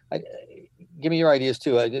I give me your ideas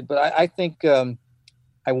too. I think I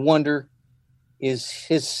wonder is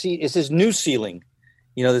his new ceiling,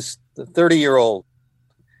 this the 30-year-old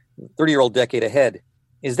decade ahead.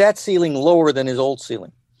 Is that ceiling lower than his old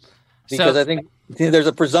ceiling? Because I think there's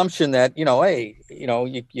a presumption that, hey,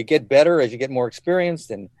 you get better as you get more experienced,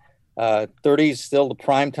 and 30 is still the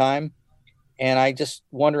prime time. And I just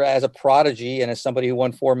wonder, as a prodigy and as somebody who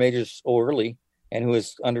won 4 majors so early and who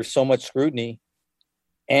is under so much scrutiny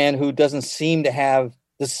and who doesn't seem to have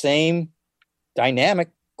the same dynamic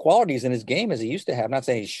qualities in his game as he used to have. I'm not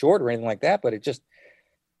saying he's short or anything like that, but it just,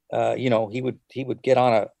 he would get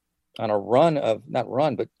on a run of, not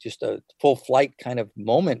run, but just a full flight kind of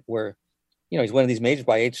moment where, he's winning these majors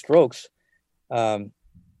by 8 strokes. Some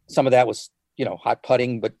of that was, hot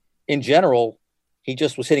putting, but in general, he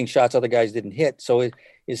just was hitting shots other guys didn't hit. So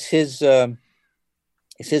is his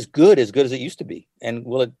good as it used to be? And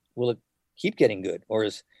will it keep getting good, or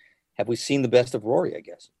have we seen the best of Rory, I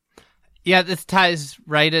guess? Yeah, this ties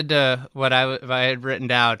right into what I had written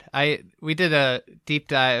down. We did a deep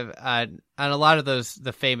dive on a lot of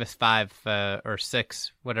the famous 5 or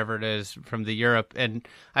 6, whatever it is, from the Europe, and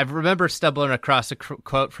I remember stumbling across a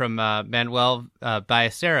quote from Manuel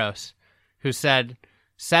Ballesteros, who said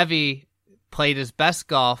Seve played his best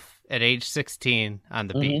golf at age 16 on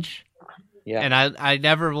the beach. Yeah. And I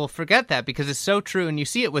never will forget that, because it's so true. And you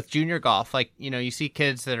see it with junior golf. Like, you see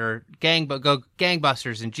kids that are go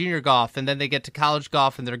gangbusters in junior golf, and then they get to college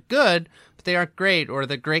golf and they're good, but they aren't great, or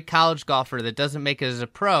the great college golfer that doesn't make it as a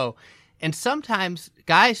pro. And sometimes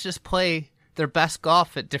guys just play their best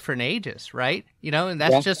golf at different ages, right? And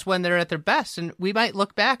that's just when they're at their best. And we might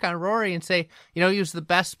look back on Rory and say, he was the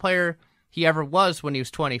best player he ever was when he was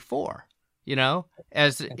 24,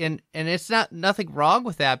 and it's nothing wrong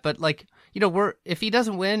with that, but like, if he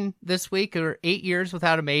doesn't win this week, or 8 years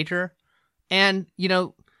without a major, and,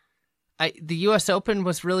 the U.S. Open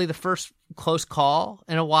was really the first close call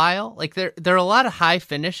in a while. Like, there are a lot of high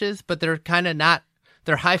finishes, but they're kind of not,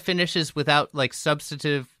 they're high finishes without like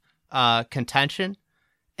substantive contention.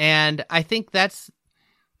 And I think that's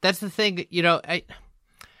the thing,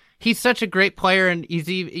 he's such a great player, and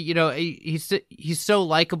he's so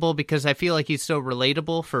likable, because I feel like he's so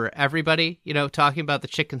relatable for everybody. Talking about the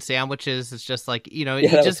chicken sandwiches, it's just like, he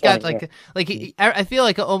just got funny, I feel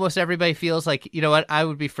like almost everybody feels like, what, I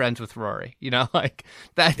would be friends with Rory.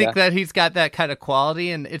 I think that he's got that kind of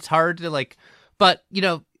quality, and it's hard to but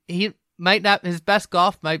he might not, his best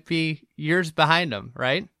golf might be years behind him,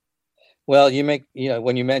 right? Well,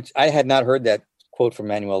 when you mentioned, I had not heard that quote from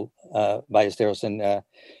Manuel Ballesteros, and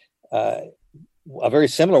a very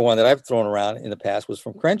similar one that I've thrown around in the past was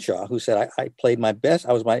from Crenshaw, who said, I played my best.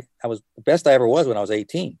 I was the best I ever was when I was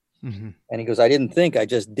 18. Mm-hmm. And he goes, I didn't think, I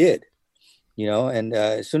just did, and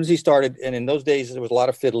as soon as he started, and in those days, there was a lot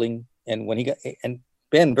of fiddling. And when and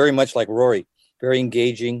Ben, very much like Rory, very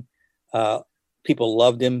engaging. People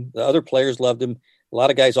loved him. The other players loved him. A lot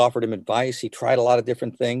of guys offered him advice. He tried a lot of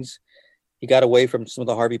different things. He got away from some of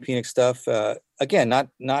the Harvey Penick stuff. Again,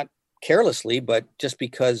 not carelessly, but just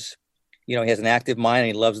because, he has an active mind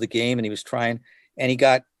and he loves the game, and he was trying, and he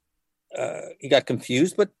got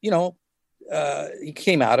confused, but, he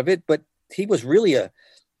came out of it. But he was really an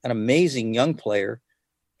amazing young player.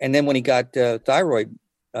 And then when he got thyroid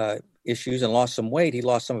issues and lost some weight, he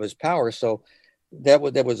lost some of his power. So that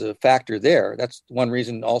was a factor there. That's one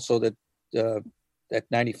reason also that that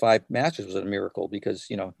 95 Masters was a miracle, because,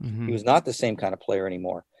 mm-hmm. he was not the same kind of player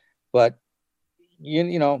anymore. But,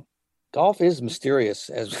 golf is mysterious,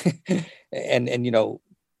 and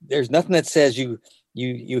there's nothing that says you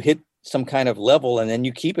hit some kind of level and then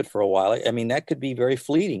you keep it for a while. I mean, that could be very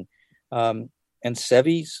fleeting. And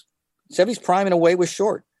Seve's prime in a way was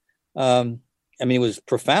short. It was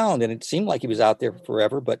profound, and it seemed like he was out there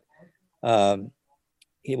forever, but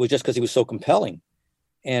it was just because he was so compelling.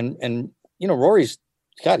 And Rory's,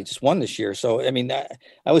 God, he just won this year. So, I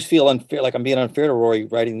always feel unfair, like I'm being unfair to Rory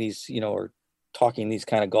writing these, or talking these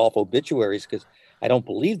kind of golf obituaries, because I don't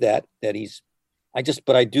believe that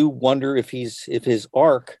but I do wonder if his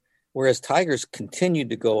arc, whereas Tiger's continued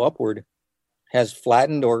to go upward, has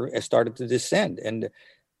flattened or has started to descend. And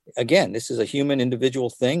again, this is a human individual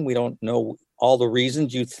thing. We don't know all the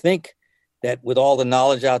reasons. You think that with all the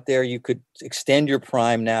knowledge out there, you could extend your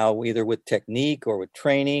prime now, either with technique or with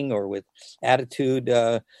training or with attitude,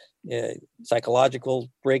 psychological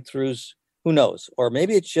breakthroughs, who knows? Or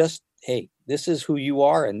maybe it's just, hey, this is who you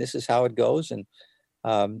are and this is how it goes. And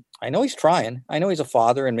I know he's trying. I know he's a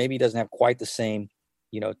father, and maybe he doesn't have quite the same,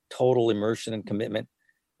 total immersion and commitment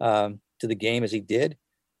to the game as he did.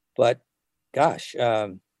 But gosh,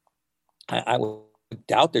 I would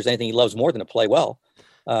doubt there's anything he loves more than to play well.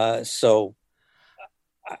 So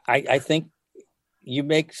I think you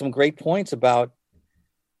make some great points about,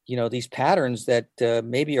 these patterns that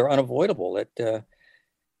maybe are unavoidable, that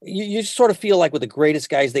you sort of feel like with the greatest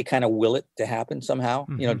guys, they kind of will it to happen somehow.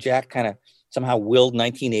 Mm-hmm. Jack kind of somehow willed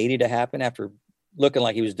 1980 to happen after looking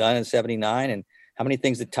like he was done in 79. And how many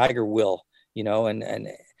things did Tiger will,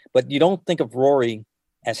 but you don't think of Rory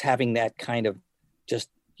as having that kind of just,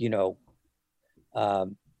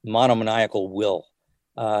 monomaniacal will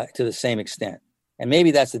to the same extent. And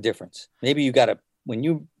maybe that's the difference. Maybe you got to, when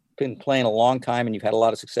you've been playing a long time and you've had a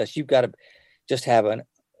lot of success, you've got to just have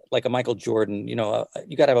like a Michael Jordan, you got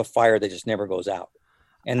to have a fire that just never goes out.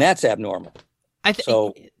 And that's abnormal.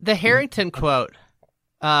 So the Harrington quote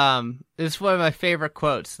is one of my favorite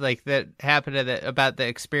quotes, like that happened about the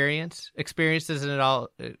experience. Experience isn't it all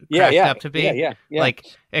cracked up to be? Yeah. Like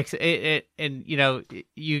and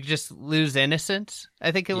you just lose innocence.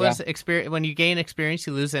 I think it was experience. When you gain experience,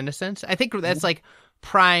 you lose innocence. I think that's like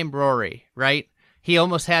prime Rory, right? He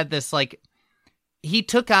almost had this like. He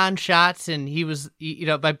took on shots, and he was,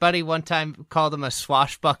 my buddy one time called him a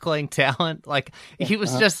swashbuckling talent. Like he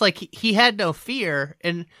was just like, he had no fear.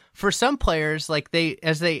 And for some players, like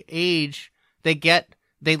as they age, they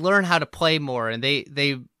learn how to play more, and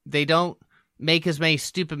they don't make as many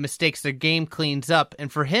stupid mistakes. Their game cleans up.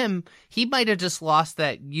 And for him, he might've just lost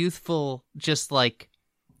that youthful, just like,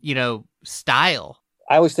 style.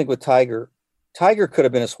 I always think with Tiger could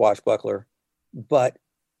have been a swashbuckler, but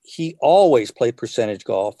he always played percentage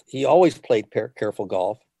golf. He always played careful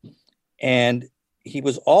golf, and he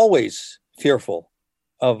was always fearful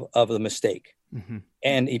of the mistake. Mm-hmm.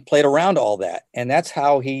 And he played around all that. And that's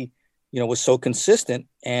how he, was so consistent.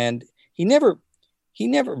 And he never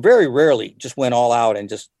very rarely just went all out and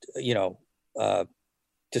just said,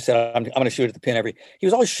 I'm going to shoot at the pin he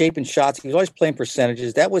was always shaping shots. He was always playing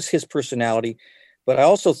percentages. That was his personality. But I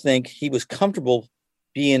also think he was comfortable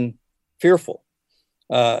being fearful.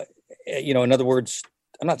 In other words,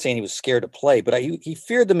 I'm not saying he was scared to play, but he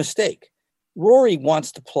feared the mistake. Rory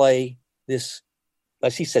wants to play this,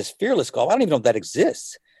 as he says, fearless golf. I don't even know if that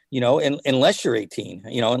exists, unless you're 18,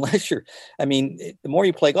 the more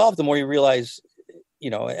you play golf, the more you realize,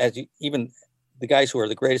 even the guys who are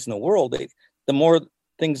the greatest in the world, the more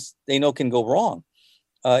things they know can go wrong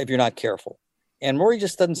if you're not careful. And Rory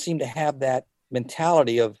just doesn't seem to have that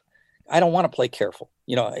mentality of, I don't want to play careful.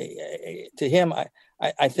 To him,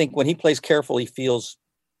 I think when he plays careful, he feels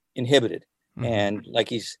inhibited and like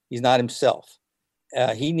he's not himself.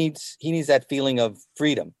 He needs that feeling of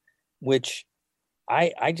freedom, which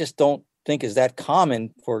I just don't think is that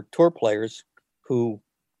common for tour players who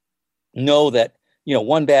know that,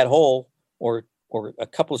 one bad hole or a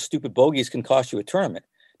couple of stupid bogeys can cost you a tournament,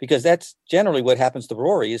 because that's generally what happens to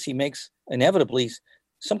Rory is he makes inevitably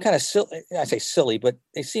some kind of silly, but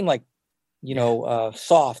they seem like,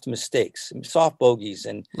 soft mistakes, soft bogeys,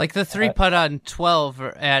 and like the 3-putt on 12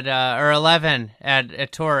 or 11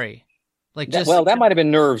 at Torrey. That might have been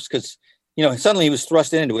nerves because suddenly he was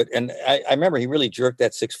thrust into it, and I remember he really jerked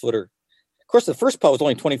that 6-footer. Of course, the first putt was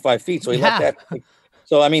only 25 feet, so he let that.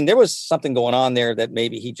 So there was something going on there that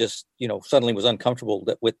maybe he just suddenly was uncomfortable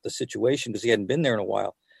with the situation because he hadn't been there in a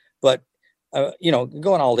while. But going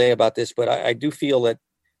all day about this, but I do feel that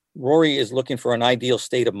Rory is looking for an ideal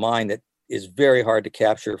state of mind that is very hard to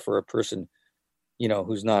capture for a person,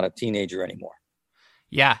 who's not a teenager anymore.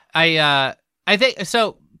 Yeah. I think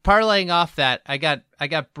so. Parlaying off that, I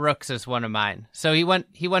got Brooks as one of mine. So he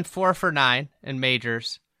went 4 for 9 in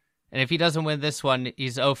majors. And if he doesn't win this one,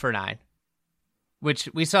 he's 0 for 9, which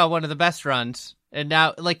we saw one of the best runs. And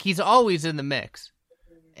now he's always in the mix.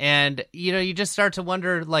 And, you just start to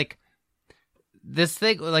wonder, this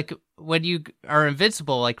thing, when you are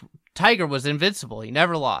invincible, Tiger was invincible. He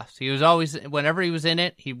never lost. He was always, whenever he was in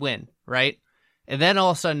it, he'd win, right? And then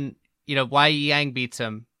all of a sudden, Wai Yang beats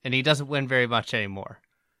him, and he doesn't win very much anymore.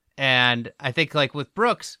 And I think, with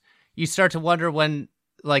Brooks, you start to wonder when,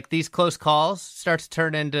 these close calls start to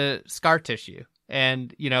turn into scar tissue.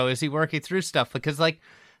 And, is he working through stuff? Because,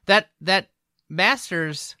 that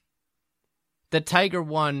Masters that Tiger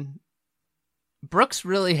won, Brooks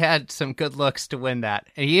really had some good looks to win that.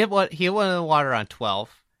 And he hit one in the water on 12.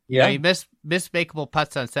 Yeah, he missed makeable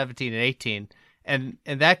putts on 17 and 18, and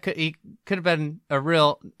that he could have been a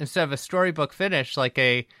real, instead of a storybook finish, like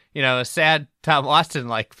a sad Tom Watson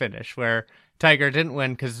like finish where Tiger didn't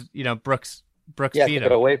win because Brooks beat him.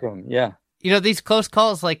 Took it away from him. Yeah, these close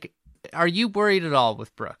calls. Are you worried at all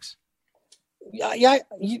with Brooks? Yeah.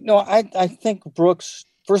 I think Brooks.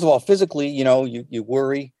 First of all, physically, you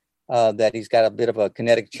worry that he's got a bit of a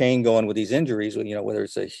kinetic chain going with these injuries. Whether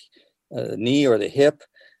it's a knee or the hip.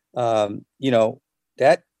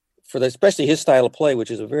 That especially his style of play,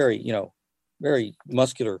 which is a very, very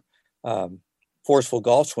muscular, forceful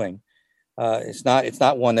golf swing. It's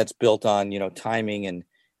not one that's built on, timing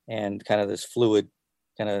and kind of this fluid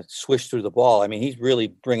kind of swish through the ball. He's really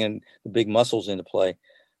bringing the big muscles into play.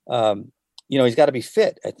 He's got to be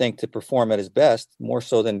fit, I think, to perform at his best, more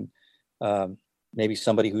so than maybe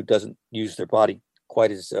somebody who doesn't use their body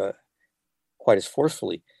quite as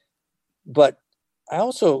forcefully. But I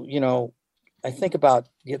also, I think about,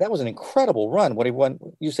 that was an incredible run. What he won,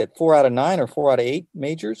 you said 4 out of 9 or 4 out of 8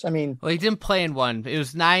 majors. I mean, Well, he didn't play in one. It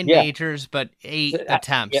was 9 yeah, majors, but 8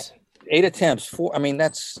 attempts. Yeah, 8 attempts. 4. I mean,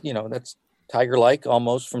 that's Tiger-like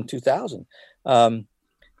almost from 2000.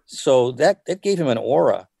 So that gave him an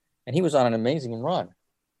aura, and he was on an amazing run.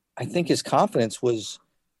 I think his confidence was,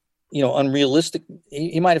 unrealistic.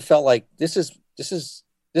 He might have felt like this is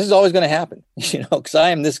always going to happen, because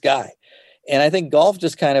I am this guy. And I think golf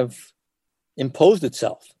just kind of imposed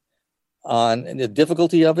itself on the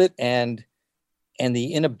difficulty of it and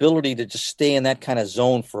the inability to just stay in that kind of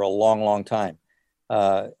zone for a long, long time.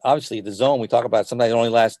 Obviously, the zone we talk about sometimes only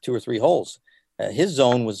lasts 2 or 3 holes. His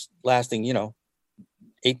zone was lasting,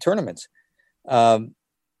 8 tournaments. And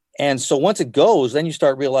so once it goes, then you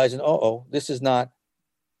start realizing, this is not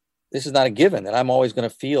a given that I'm always going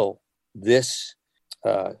to feel this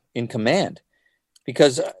in command.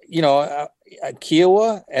 Because, at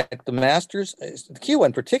Kiowa, at the Masters, Kiowa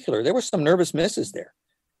in particular, there were some nervous misses there,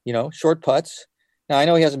 short putts. Now, I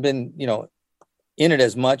know he hasn't been, in it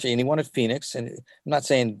as much, and he won at Phoenix. And I'm not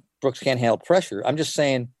saying Brooks can't handle pressure. I'm just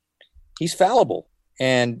saying he's fallible.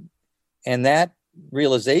 And that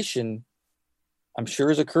realization, I'm sure,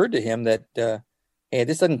 has occurred to him that, hey,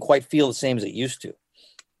 this doesn't quite feel the same as it used to.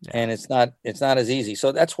 Yeah. And it's not as easy.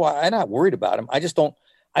 So that's why I'm not worried about him.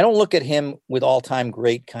 I don't look at him with all-time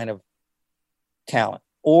great kind of talent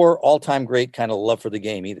or all-time great kind of love for the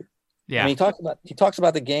game either. Yeah. I mean, he talks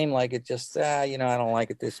about the game like it just, I don't like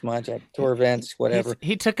it this much at tour events, whatever.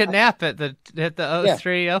 He took a nap at the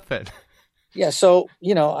 03 Open. Yeah. So,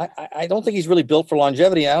 I don't think he's really built for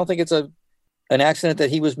longevity. I don't think it's an accident that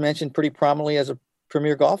he was mentioned pretty prominently as a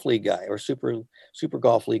Premier Golf League guy or Super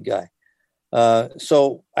Golf League guy.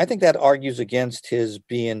 So I think that argues against his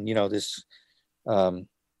being, this,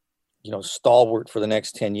 stalwart for the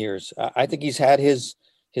next 10 years. I think he's had his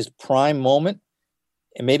prime moment,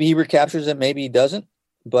 and maybe he recaptures it, maybe he doesn't,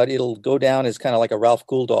 but it'll go down as kind of like a Ralph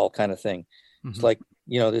Guldahl kind of thing. Mm-hmm. It's like,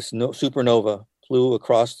 this supernova flew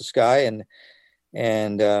across the sky,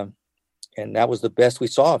 and that was the best we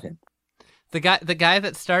saw of him. The guy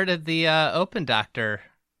that started the Open Doctor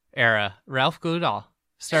era, Ralph Guldahl,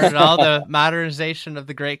 started all the modernization of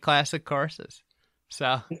the great classic courses.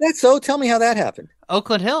 So that's so. Tell me how that happened.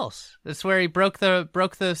 Oakland Hills. That's where he broke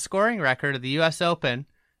the scoring record of the U.S. Open.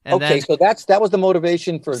 And so that was the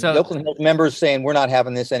motivation for the Oakland Hills members saying we're not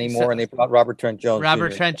having this anymore, and they brought Robert Trent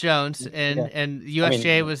Jones. And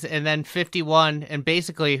USGA was, and then 51, and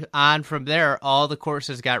basically on from there, all the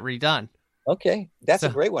courses got redone. Okay, that's a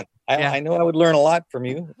great one. I know I would learn a lot from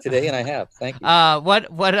you today, and I have. Thank you.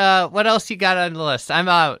 What else you got on the list? I'm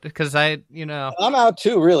out because I'm out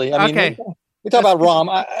too. Really. I mean, we talk about Rahm.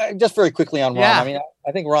 I just very quickly on Rahm. Yeah. I mean,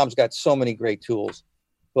 I think Rahm's got so many great tools,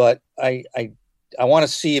 but I want to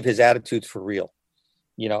see if his attitude's for real,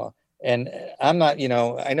 and I'm not,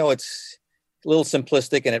 I know it's a little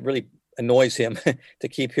simplistic and it really annoys him to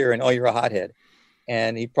keep hearing, you're a hothead.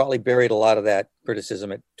 And he probably buried a lot of that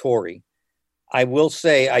criticism at Torrey. I will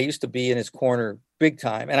say I used to be in his corner big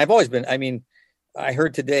time. And I've always been, I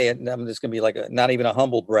heard today, and I'm just going to be like not even a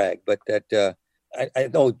humble brag, but that I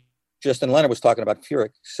know Justin Leonard was talking about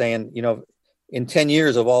Furyk saying, in 10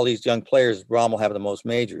 years of all these young players, Rahm will have the most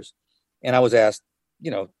majors. And I was asked,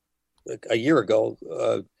 a year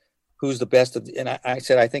ago, who's the best? And I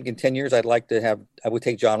said, I think in 10 years, I would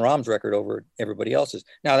take Jon Rahm's record over everybody else's.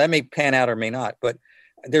 Now that may pan out or may not, but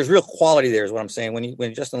there's real quality there is what I'm saying.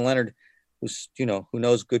 When Justin Leonard, who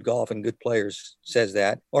knows good golf and good players says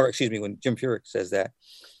that, or excuse me, when Jim Furyk says that,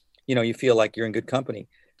 you feel like you're in good company.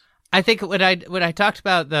 I think when I talked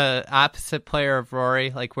about the opposite player of Rory,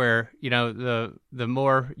 like where, the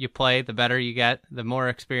more you play, the better you get, the more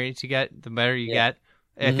experience you get, the better you get.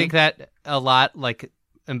 Mm-hmm. I think that a lot like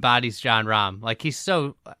embodies Jon Rahm. Like he's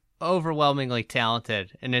so overwhelmingly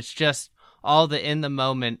talented, and it's just all the in the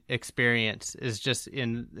moment experience is just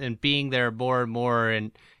in being there more and more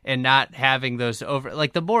and not having those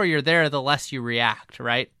like the more you're there, the less you react,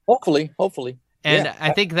 right? Hopefully. And yeah.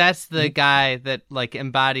 I think that's the guy that like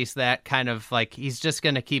embodies that kind of like, he's just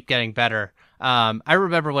going to keep getting better. I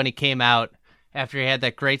remember when he came out after he had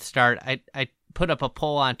that great start, I put up a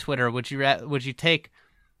poll on Twitter. Would you take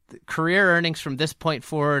career earnings from this point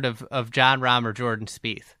forward of Jon Rahm or Jordan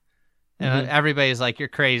Spieth? And everybody's like, you're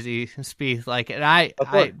crazy, Spieth. Like, and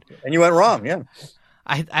and you went Rahm. Yeah.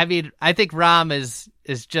 I mean, I think Rahm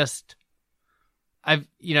is just,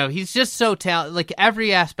 he's just so talented. Like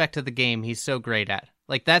every aspect of the game, he's so great at.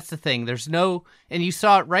 Like that's the thing. And you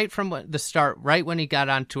saw it right from the start, right when he got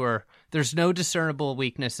on tour. There's no discernible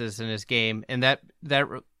weaknesses in his game, and that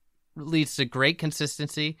leads to great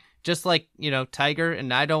consistency just like, Tiger,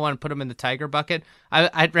 and I don't want to put him in the Tiger bucket.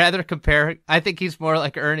 I'd rather compare. I think he's more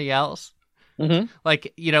like Ernie Els. Mm-hmm.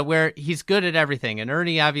 Like, where he's good at everything. And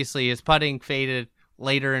Ernie, obviously, his putting faded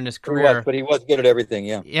later in his career. But he was good at everything,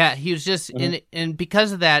 yeah. Yeah, he was just, and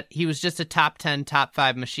because of that, he was just a top 10, top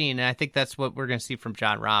 5 machine. And I think that's what we're going to see from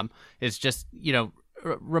Jon Rahm, is just,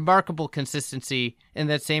 remarkable consistency in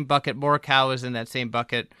that same bucket. Morikawa is in that same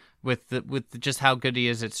bucket with just how good he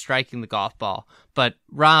is at striking the golf ball. But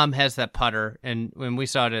Rahm has that putter, and when we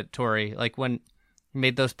saw it at Torrey, like when he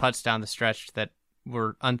made those putts down the stretch that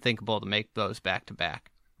were unthinkable to make those back to back.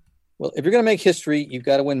 Well, if you're going to make history, you've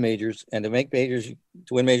got to win majors, and to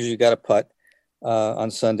win majors, you've got to putt on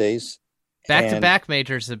Sundays. Back-to-back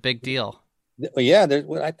majors is a big deal. Yeah,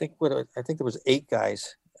 I think there was 8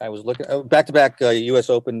 guys. I was looking back-to-back U.S.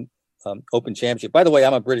 Open championship. By the way,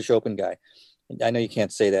 I'm a British Open guy. I know you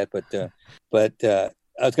can't say that, but I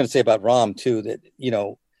was going to say about Rahm too that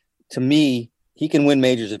to me he can win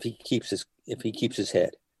majors if he keeps his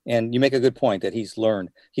head. And you make a good point that he's learned.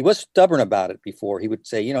 He was stubborn about it before. He would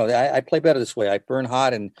say, I play better this way. I burn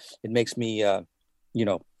hot, and it makes me,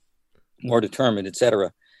 more determined,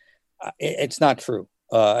 etc. It's not true.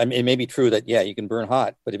 It may be true that you can burn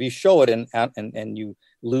hot, but if you show it and you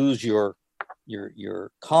lose your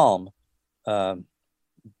calm, I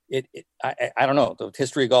don't know. The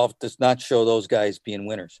history of golf does not show those guys being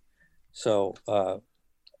winners. So,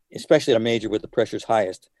 especially at a major with the pressure's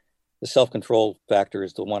highest, the self-control factor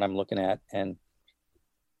is the one I'm looking at. And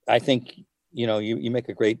I think, you make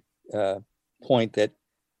a great point that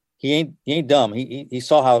he ain't dumb. He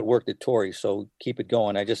saw how it worked at Torrey, so keep it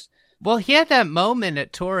going. Well, he had that moment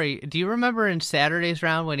at Torrey. Do you remember in Saturday's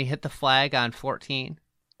round when he hit the flag on 14?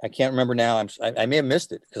 I can't remember now. I may have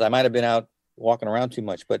missed it because I might have been out walking around too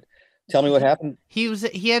much, but tell me what happened. He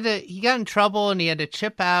got in trouble and he had to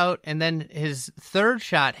chip out, and then his third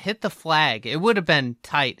shot hit the flag. It would have been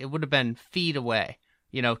tight. It would have been feet away,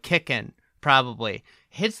 kicking probably.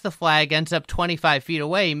 Hits the flag, ends up 25 feet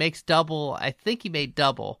away. He makes double. I think he made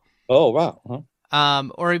double. Oh, wow. Huh?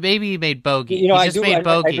 Or maybe he made bogey. I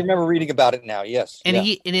remember reading about it now. Yes. And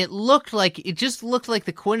it just looked like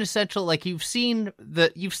the quintessential, like you've seen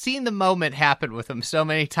the moment happen with him so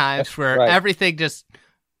many times where everything just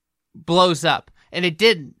blows up, and it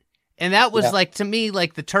didn't. And that was like, to me,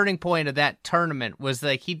 like the turning point of that tournament was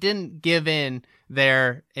like, he didn't give in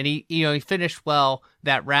there, and he finished well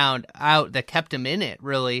that round out that kept him in it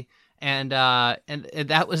really. And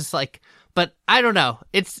that was like, but I don't know.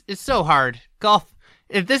 It's so hard. Golf.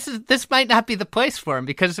 This might not be the place for him,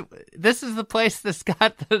 because this is the place that's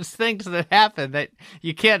got those things that happen that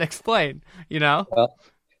you can't explain. Well,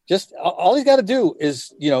 just all he's got to do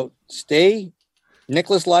is stay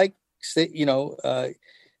Nicklaus-like. Stay,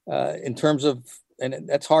 in terms of, and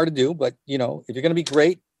that's hard to do. But if you're going to be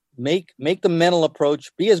great, make the mental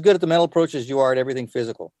approach. Be as good at the mental approach as you are at everything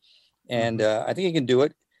physical. And I think he can do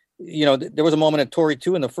it. There was a moment at Torrey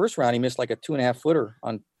too in the first round. He missed like a 2.5 footer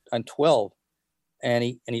on 12, and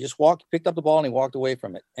he just picked up the ball and he walked away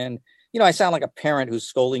from it. And I sound like a parent who's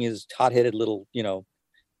scolding his hot-headed little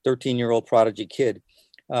 13-year-old prodigy kid,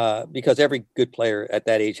 because every good player at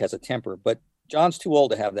that age has a temper. But John's too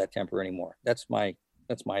old to have that temper anymore. That's my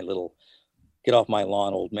little get off my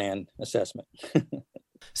lawn, old man assessment.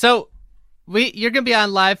 So. You're going to be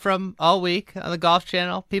on live from all week on the Golf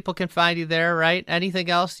Channel. People can find you there, right? Anything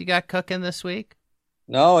else you got cooking this week?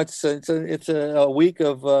 No, it's a week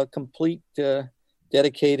of complete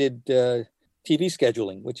dedicated TV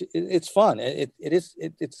scheduling, which it's fun.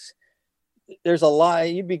 It's there's a lot.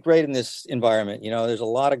 You'd be great in this environment. There's a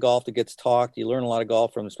lot of golf that gets talked. You learn a lot of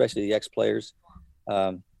golf from, especially the ex-players.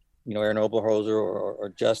 Aaron Oberholzer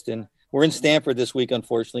or Justin. We're in Stanford this week,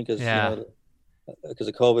 unfortunately, because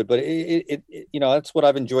of COVID, but it that's what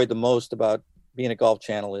I've enjoyed the most about being at Golf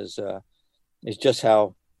Channel is just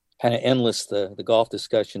how kind of endless the golf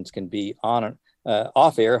discussions can be on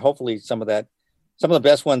off air. Hopefully some of the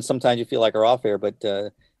best ones sometimes you feel like are off air, but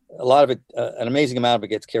a lot of it, an amazing amount of it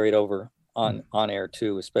gets carried over on air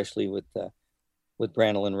too, especially with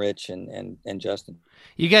Brandel and Rich and Justin.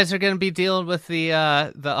 You guys are going to be dealing with the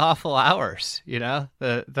awful hours,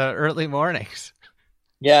 the early mornings.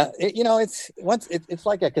 Yeah, it's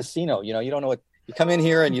like a casino. You don't know what you come in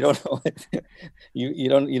here and you don't know what, you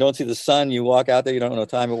don't see the sun. You walk out there, you don't know what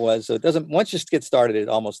time it was. So it doesn't. Once you get started, it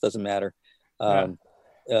almost doesn't matter. And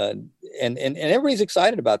everybody's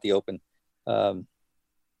excited about the Open.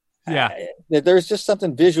 There's just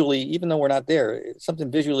something visually, even though we're not there,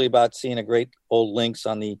 something visually about seeing a great old links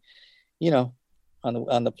on the,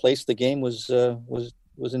 on the place the game was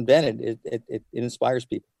invented. It inspires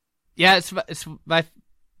people. Yeah, it's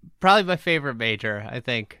probably my favorite major, I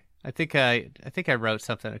think. I think I wrote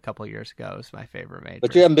something a couple years ago. It was my favorite major.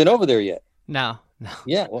 But you haven't been over there yet. No.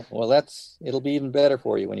 Yeah, well, it'll be even better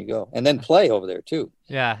for you when you go, and then play over there too.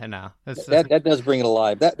 Yeah, I know. That does bring it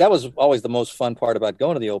alive. That was always the most fun part about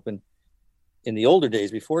going to the Open in the older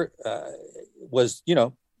days before was,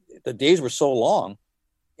 the days were so long,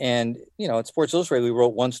 and at Sports Illustrated we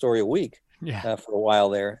wrote one story a week for a while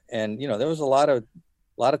there, and there was a lot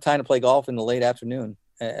of time to play golf in the late afternoon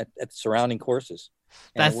at surrounding courses,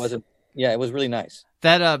 and it was really nice.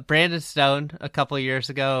 That Brandon Stone a couple of years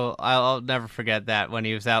ago, I'll never forget that when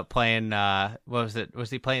he was out playing. What was it? Was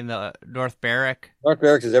he playing the North Berwick? North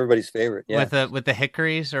Berwick is everybody's favorite. Yeah. With the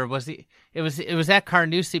Hickories, or was he? It was at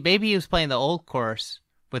Carnoustie. Maybe he was playing the old course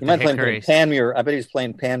with the Hickories. Panmure. I bet he was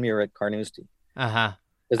playing Panmure at Carnoustie. Because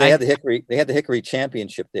they had the Hickory. They had the Hickory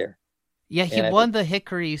Championship there. Yeah, he won the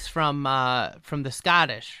Hickories from the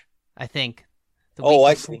Scottish, I think.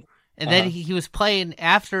 I see. And then he was playing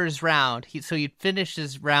after his round. He'd finished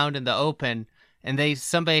his round in the Open, and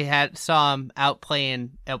somebody saw him out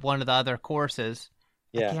playing at one of the other courses.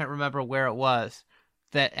 Yeah. I can't remember where it was.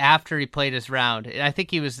 That after he played his round, and I think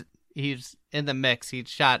he was in the mix. He'd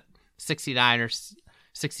shot 69 or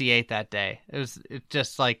 68 that day. It's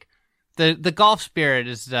just like the golf spirit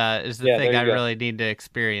is the thing I really need to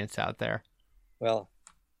experience out there. Well,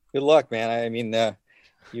 good luck, man. I mean,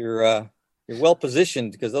 you're well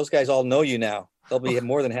positioned because those guys all know you now. They'll be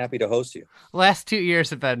more than happy to host you. Last 2 years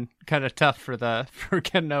have been kind of tough for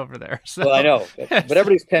getting over there. So. Well, I know, but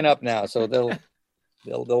everybody's pent up now, so they'll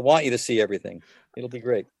want you to see everything. It'll be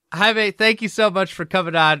great. Jaime, thank you so much for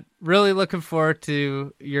coming on. Really looking forward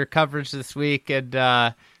to your coverage this week, and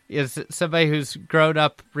as somebody who's grown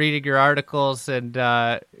up reading your articles and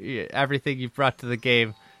everything you've brought to the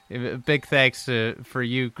game, a big thanks for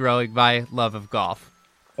you growing my love of golf.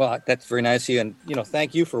 Well, that's very nice of you, and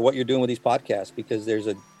thank you for what you're doing with these podcasts, because there's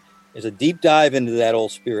a deep dive into that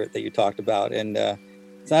old spirit that you talked about, and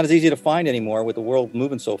it's not as easy to find anymore with the world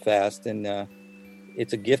moving so fast, and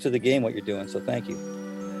it's a gift of the game what you're doing. So thank you.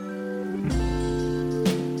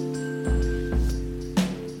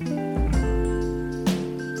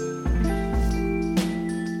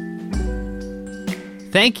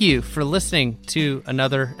 Thank you for listening to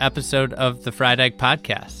another episode of the Fried Egg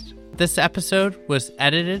Podcast. This episode was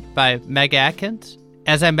edited by Meg Atkins.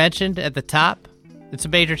 As I mentioned at the top, it's a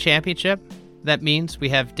major championship. That means we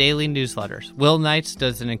have daily newsletters. Will Knights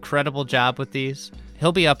does an incredible job with these.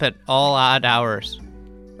 He'll be up at all odd hours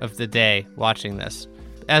of the day watching this,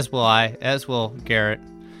 as will I, as will Garrett.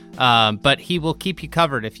 But he will keep you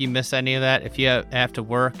covered if you miss any of that. If you have to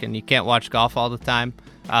work and you can't watch golf all the time,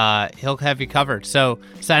 he'll have you covered. So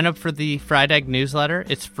sign up for the Fried Egg newsletter.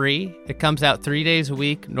 It's free. It comes out 3 days a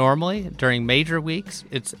week normally. During major weeks,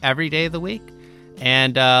 it's every day of the week.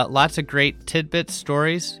 And lots of great tidbits,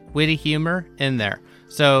 stories, witty humor in there.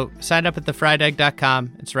 So sign up at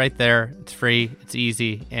thefriedegg.com. It's right there. It's free. It's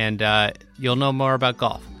easy. And you'll know more about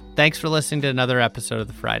golf. Thanks for listening to another episode of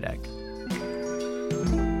The Fried Egg.